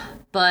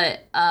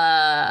 But,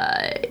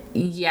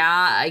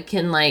 yeah, I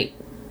can, make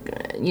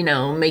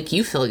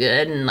you feel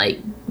good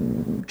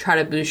and, try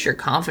to boost your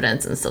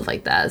confidence and stuff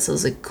like that. So I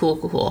was like,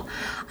 cool.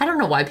 I don't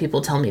know why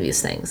people tell me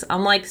these things.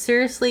 I'm like,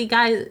 seriously,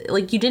 guys,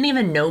 you didn't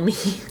even know me.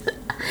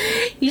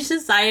 You just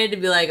decided to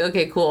be like,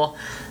 okay, cool.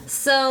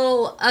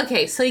 So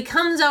he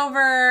comes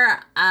over.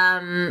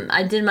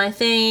 I did my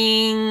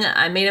thing.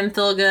 I made him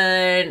feel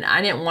good.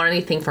 I didn't want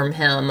anything from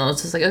him. I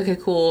was just like, okay,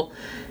 cool.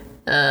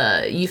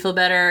 You feel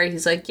better?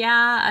 He's like,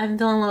 yeah, I'm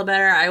feeling a little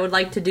better. I would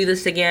like to do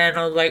this again.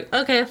 I was like,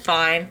 okay,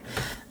 fine.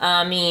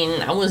 I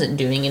mean, I wasn't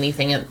doing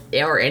anything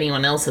or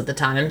anyone else at the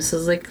time, so I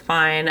was like,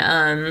 fine,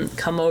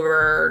 come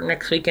over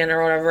next weekend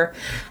or whatever.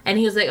 And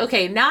he was like,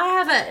 okay, now I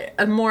have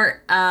a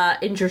more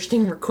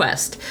interesting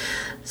request.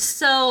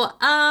 So,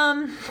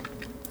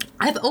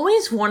 I've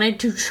always wanted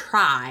to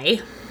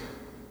try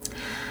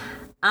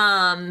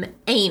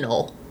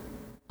anal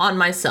on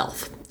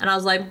myself. And I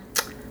was like,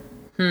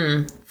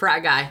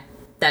 frat guy,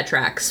 that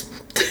tracks.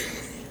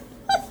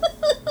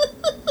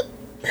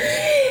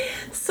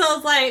 So I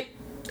was like,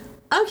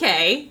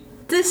 okay,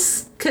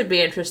 this could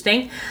be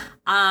interesting.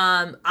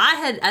 At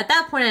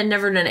that point, I'd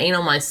never done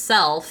anal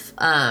myself.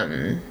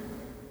 That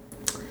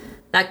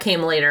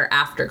came later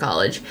after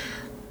college.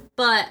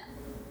 But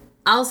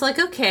I was like,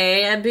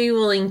 okay, I'd be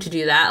willing to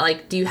do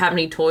that. Do you have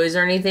any toys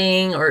or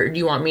anything? Or do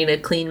you want me to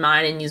clean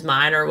mine and use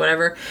mine or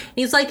whatever? And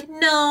he's like,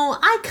 no,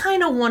 I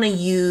kind of want to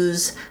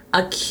use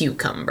a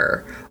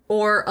cucumber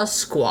or a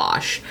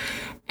squash.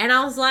 And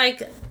I was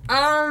like,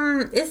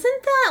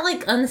 isn't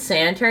that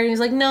unsanitary? And he's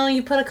like, no,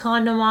 you put a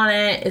condom on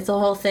it. It's a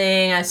whole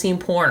thing. I've seen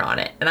porn on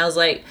it. And I was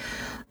like,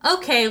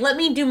 okay, let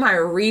me do my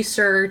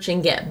research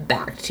and get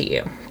back to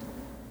you.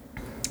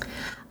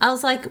 I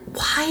was like,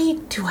 why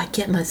do I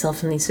get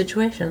myself in these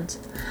situations?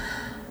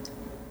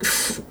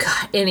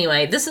 God,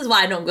 anyway, this is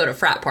why I don't go to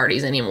frat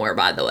parties anymore,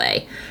 by the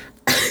way.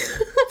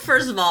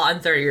 First of all, I'm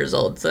 30 years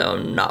old,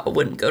 so I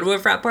wouldn't go to a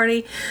frat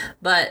party.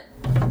 But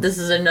this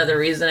is another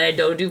reason I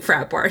don't do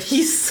frat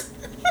parties.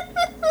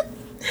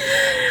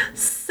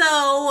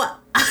 So,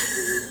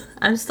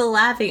 I'm still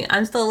laughing.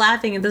 I'm still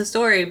laughing at the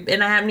story,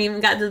 and I haven't even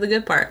gotten to the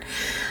good part.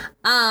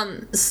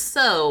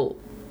 So,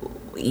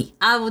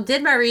 I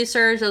did my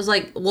research. I was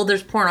like, well,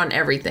 there's porn on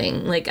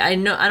everything. Like, I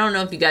don't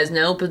know if you guys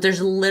know, but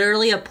there's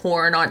literally a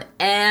porn on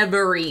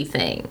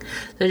everything.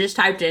 So I just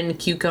typed in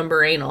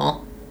cucumber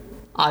anal,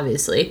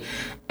 obviously,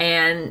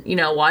 and, you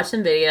know, watched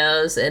some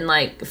videos and,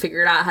 like,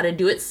 figured out how to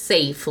do it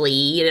safely.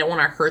 You didn't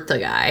want to hurt the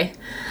guy.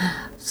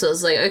 So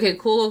it's like, okay,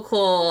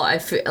 cool.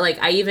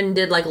 I even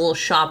did, like, a little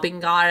shopping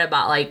guide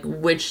about, like,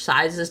 which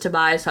sizes to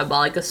buy. So I bought,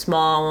 like, a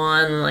small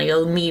one, like,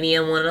 a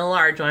medium one, and a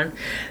large one.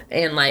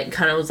 And, like,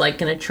 kind of was, like,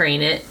 going to train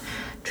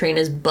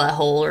his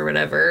butthole or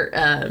whatever,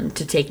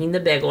 to taking the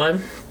big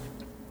one.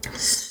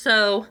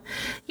 So,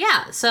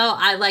 yeah. So,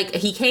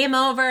 he came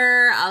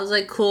over. I was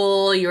like,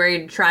 cool, you ready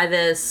to try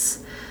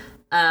this?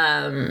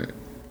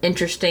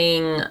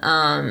 Interesting.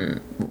 I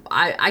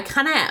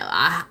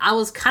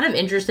was kind of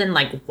interested in,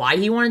 like, why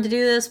he wanted to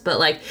do this, but,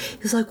 like, he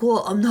was like, well,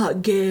 I'm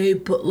not gay,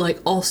 but, like,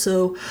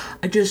 also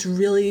I just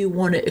really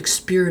want to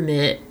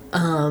experiment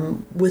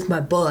with my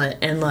butt,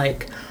 and,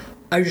 like,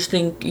 I just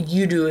think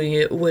you doing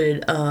it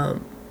would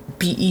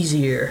be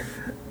easier.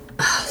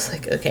 I was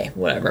like, okay,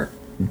 whatever.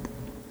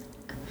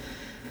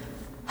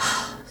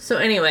 So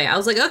anyway, I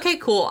was like, okay,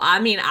 cool. I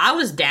mean, I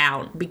was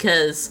down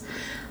because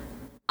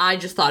I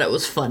just thought it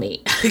was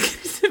funny.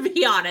 To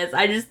be honest,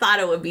 I just thought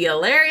it would be a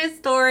hilarious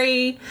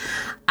story.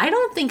 I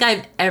don't think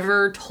I've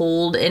ever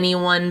told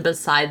anyone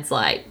besides,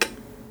 like,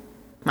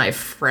 my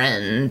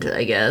friend,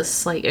 I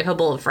guess. Like, a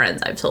couple of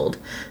friends I've told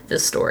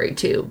this story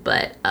to,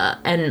 but,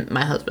 and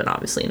my husband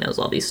obviously knows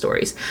all these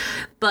stories.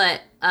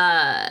 But,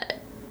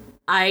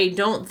 I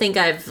don't think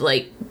I've,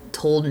 like,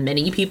 told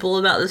many people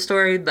about the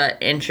story, but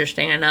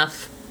interesting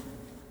enough.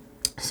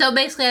 So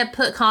basically, I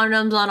put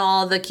condoms on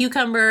all the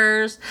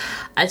cucumbers.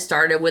 I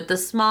started with the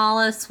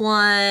smallest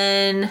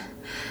one.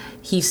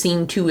 He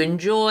seemed to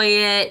enjoy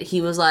it.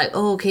 He was like,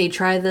 oh, okay,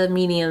 try the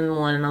medium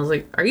one. And I was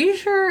like, are you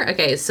sure?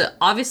 Okay, so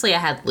obviously I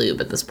had lube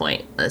at this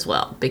point as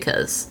well,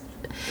 because,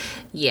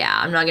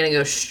 yeah, I'm not going to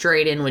go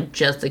straight in with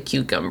just a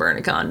cucumber and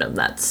a condom.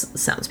 That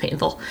sounds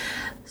painful.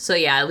 So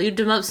yeah, I lubed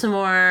him up some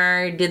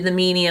more, did the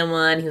medium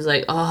one. He was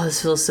like, oh,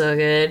 this feels so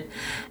good.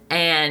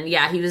 And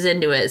yeah, he was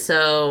into it.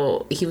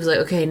 So he was like,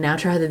 okay, now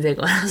try the big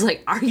one. I was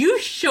like, are you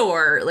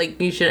sure?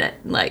 Like, you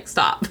shouldn't, like,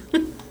 stop.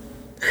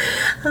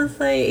 I was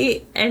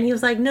like, and he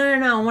was like, no,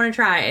 I want to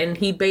try it. And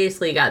he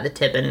basically got the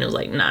tip and was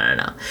like,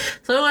 no.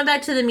 So I went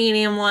back to the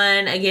medium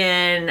one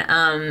again,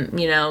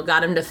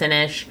 got him to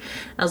finish.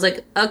 I was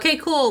like, okay,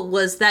 cool.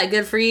 Was that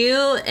good for you?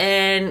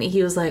 And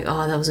he was like,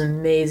 oh, that was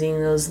amazing.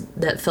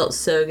 That felt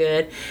so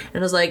good. And I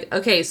was like,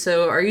 okay,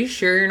 so are you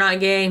sure you're not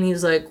gay? And he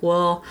was like,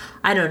 well,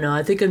 I don't know.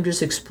 I think I'm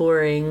just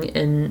exploring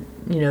and,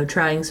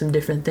 trying some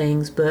different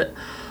things, but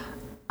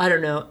I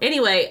don't know.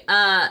 Anyway,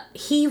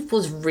 he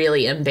was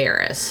really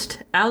embarrassed.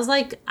 I was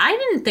like, I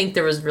didn't think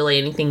there was really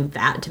anything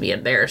that to be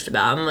embarrassed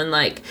about. And,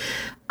 like,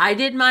 I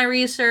did my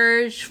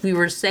research. We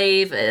were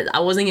safe. I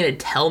wasn't going to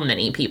tell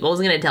many people. I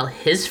wasn't going to tell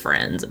his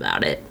friends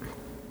about it.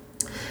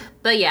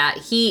 But yeah,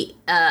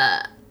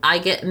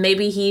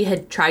 maybe he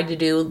had tried to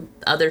do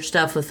other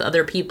stuff with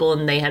other people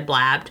and they had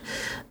blabbed.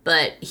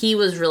 But he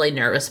was really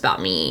nervous about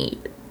me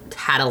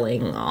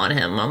tattling on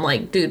him. I'm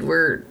like, dude,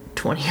 we're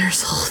 20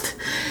 years old.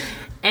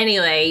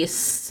 Anyway,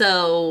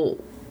 so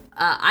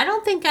I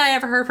don't think I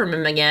ever heard from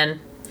him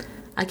again.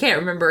 I can't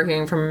remember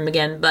hearing from him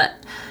again, but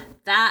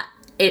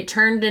it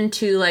turned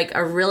into, like,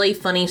 a really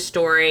funny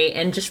story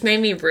and just made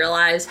me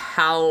realize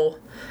how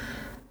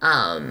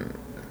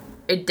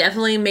it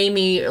definitely made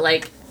me,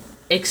 like,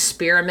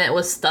 experiment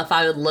with stuff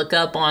I would look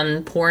up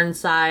on porn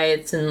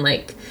sites and,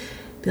 like,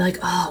 be like,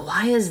 oh,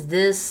 why is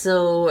this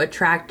so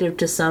attractive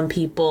to some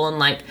people? And,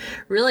 like,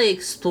 really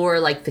explore,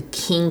 like, the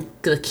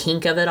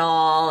kink of it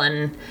all.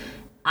 And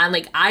I'm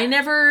like, I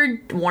never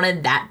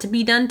wanted that to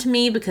be done to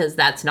me because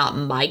that's not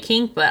my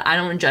kink, but I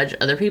don't judge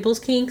other people's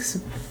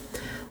kinks,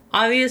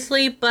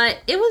 obviously. But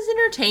it was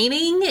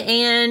entertaining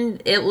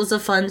and it was a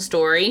fun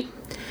story.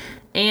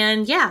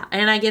 And yeah,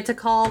 and I get to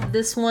call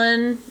this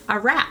one a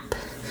wrap.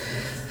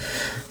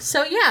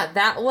 So yeah,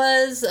 that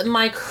was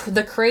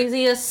the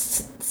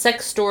craziest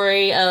sex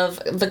story of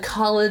the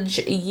college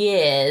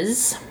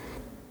years.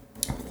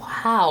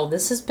 Wow,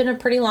 this has been a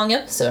pretty long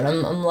episode.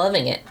 I'm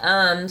loving it.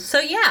 So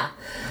yeah.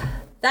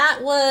 That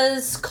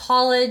was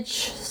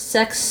college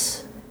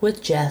sex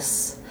with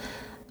Jess,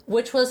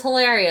 which was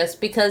hilarious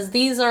because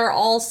these are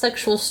all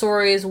sexual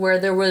stories where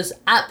there was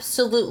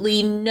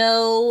absolutely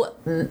no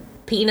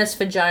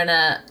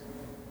penis-vagina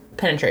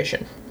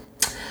penetration.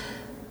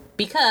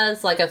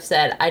 Because, like I've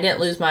said, I didn't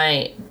lose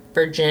my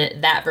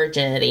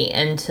virginity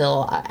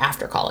until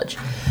after college.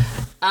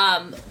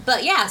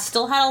 But yeah,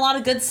 still had a lot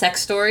of good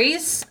sex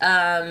stories,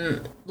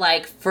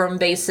 like from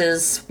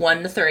bases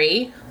 1 to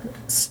 3,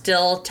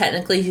 still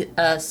technically,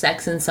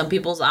 sex in some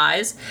people's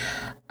eyes,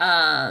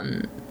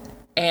 and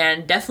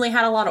definitely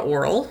had a lot of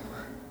oral.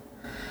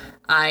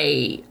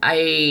 I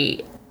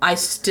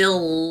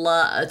still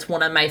love, it's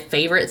one of my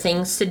favorite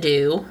things to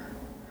do,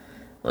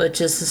 which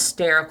is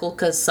hysterical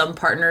because some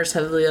partners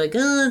have been like,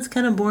 oh, it's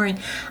kind of boring.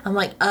 I'm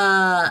like,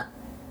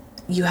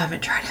 you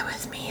haven't tried it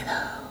with me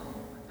though.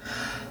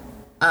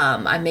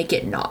 I make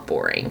it not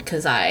boring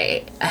because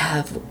I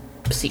have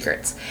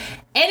secrets.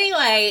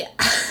 Anyway,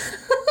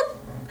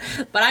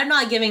 but I'm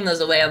not giving those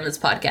away on this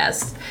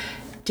podcast.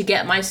 To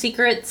get my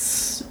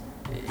secrets,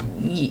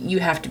 you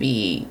have to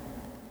be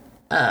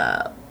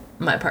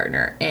my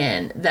partner,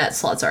 and that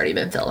slot's already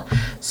been filled.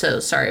 So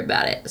sorry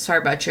about it. Sorry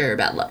about your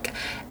bad luck.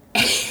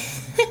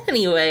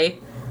 Anyway,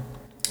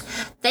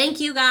 thank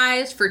you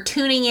guys for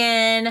tuning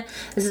in.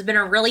 This has been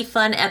a really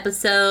fun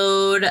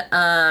episode.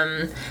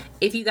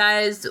 If you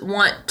guys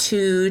want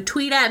to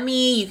tweet at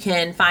me, you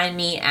can find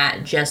me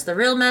at Just the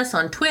Real Mess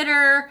on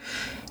Twitter.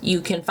 You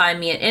can find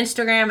me on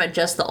Instagram at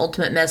Just the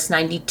Ultimate Mess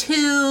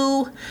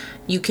 92.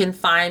 You can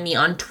find me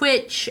on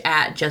Twitch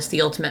at Just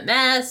the Ultimate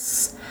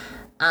Mess.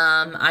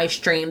 I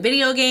stream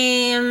video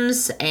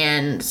games,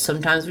 and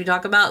sometimes we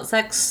talk about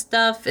sex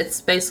stuff. It's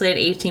basically an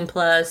 18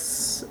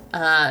 plus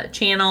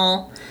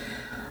channel.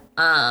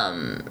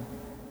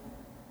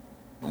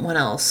 What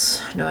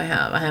else do I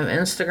have? I have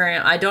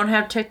Instagram. I don't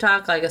have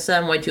TikTok. Like I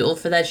said, I'm way too old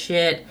for that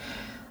shit.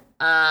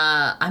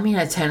 I mean,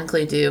 I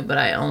technically do, but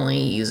I only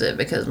use it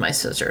because my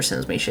sister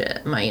sends me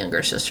shit. My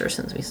younger sister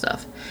sends me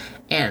stuff.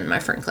 And my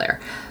friend Claire,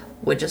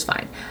 which is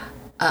fine.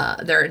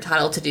 They're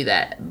entitled to do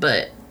that,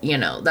 but, you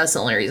know, that's the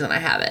only reason I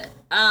have it.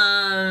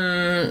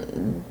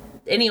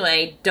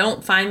 Anyway,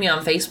 don't find me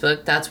on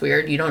Facebook. That's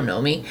weird. You don't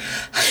know me.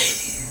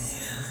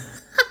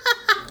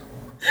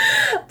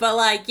 But,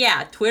 like,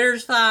 yeah,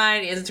 Twitter's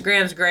fine.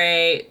 Instagram's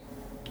great.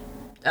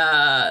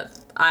 I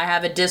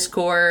have a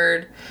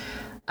Discord.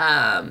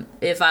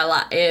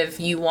 If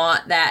you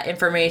want that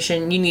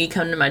information, you need to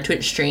come to my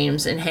Twitch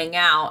streams and hang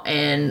out,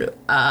 and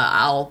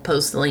I'll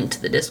post the link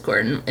to the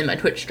Discord in my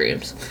Twitch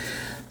streams.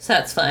 So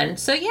that's fun.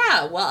 So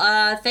yeah,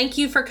 well, thank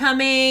you for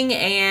coming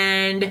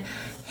and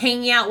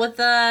hanging out with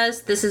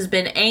us. This has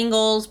been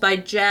Angles by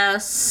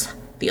Jess,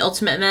 the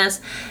Ultimate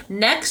Mess.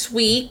 Next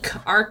week,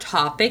 our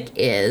topic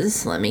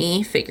is, let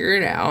me figure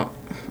it out.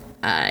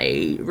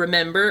 I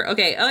remember.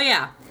 Okay, oh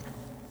yeah.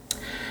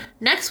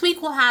 Next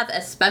week, we'll have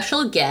a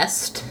special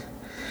guest.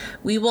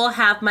 We will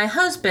have my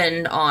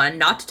husband on,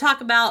 not to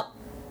talk about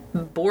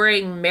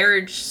boring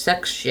marriage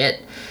sex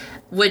shit,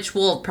 which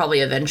we'll probably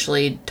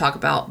eventually talk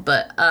about,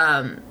 but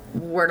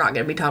we're not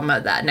going to be talking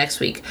about that next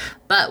week.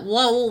 But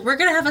we're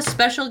going to have a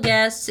special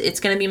guest. It's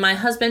going to be my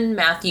husband,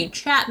 Matthew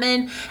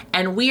Chapman,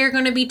 and we are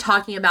going to be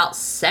talking about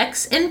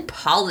sex and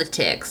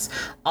politics.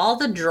 All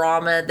the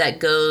drama that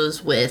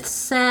goes with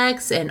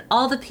sex and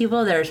all the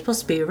people that are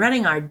supposed to be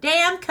running our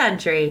damn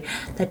country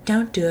that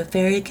don't do a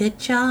very good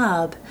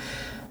job,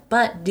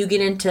 but do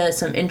get into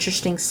some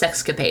interesting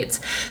sexcapades.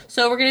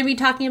 So we're going to be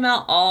talking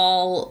about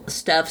all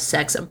stuff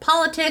sex and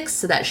politics,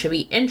 so that should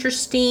be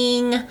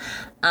interesting.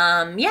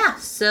 Yeah,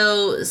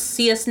 so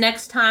see us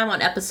next time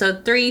on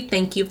episode 3.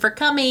 Thank you for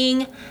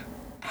coming.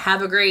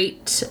 Have a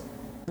great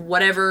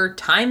whatever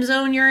time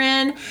zone you're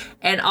in,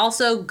 and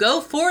also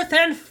go forth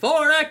and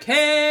fornicate.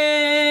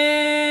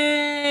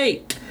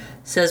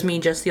 Says me,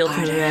 Just the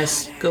Ultimate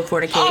Mess. Go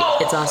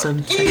fornicate. It's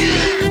awesome.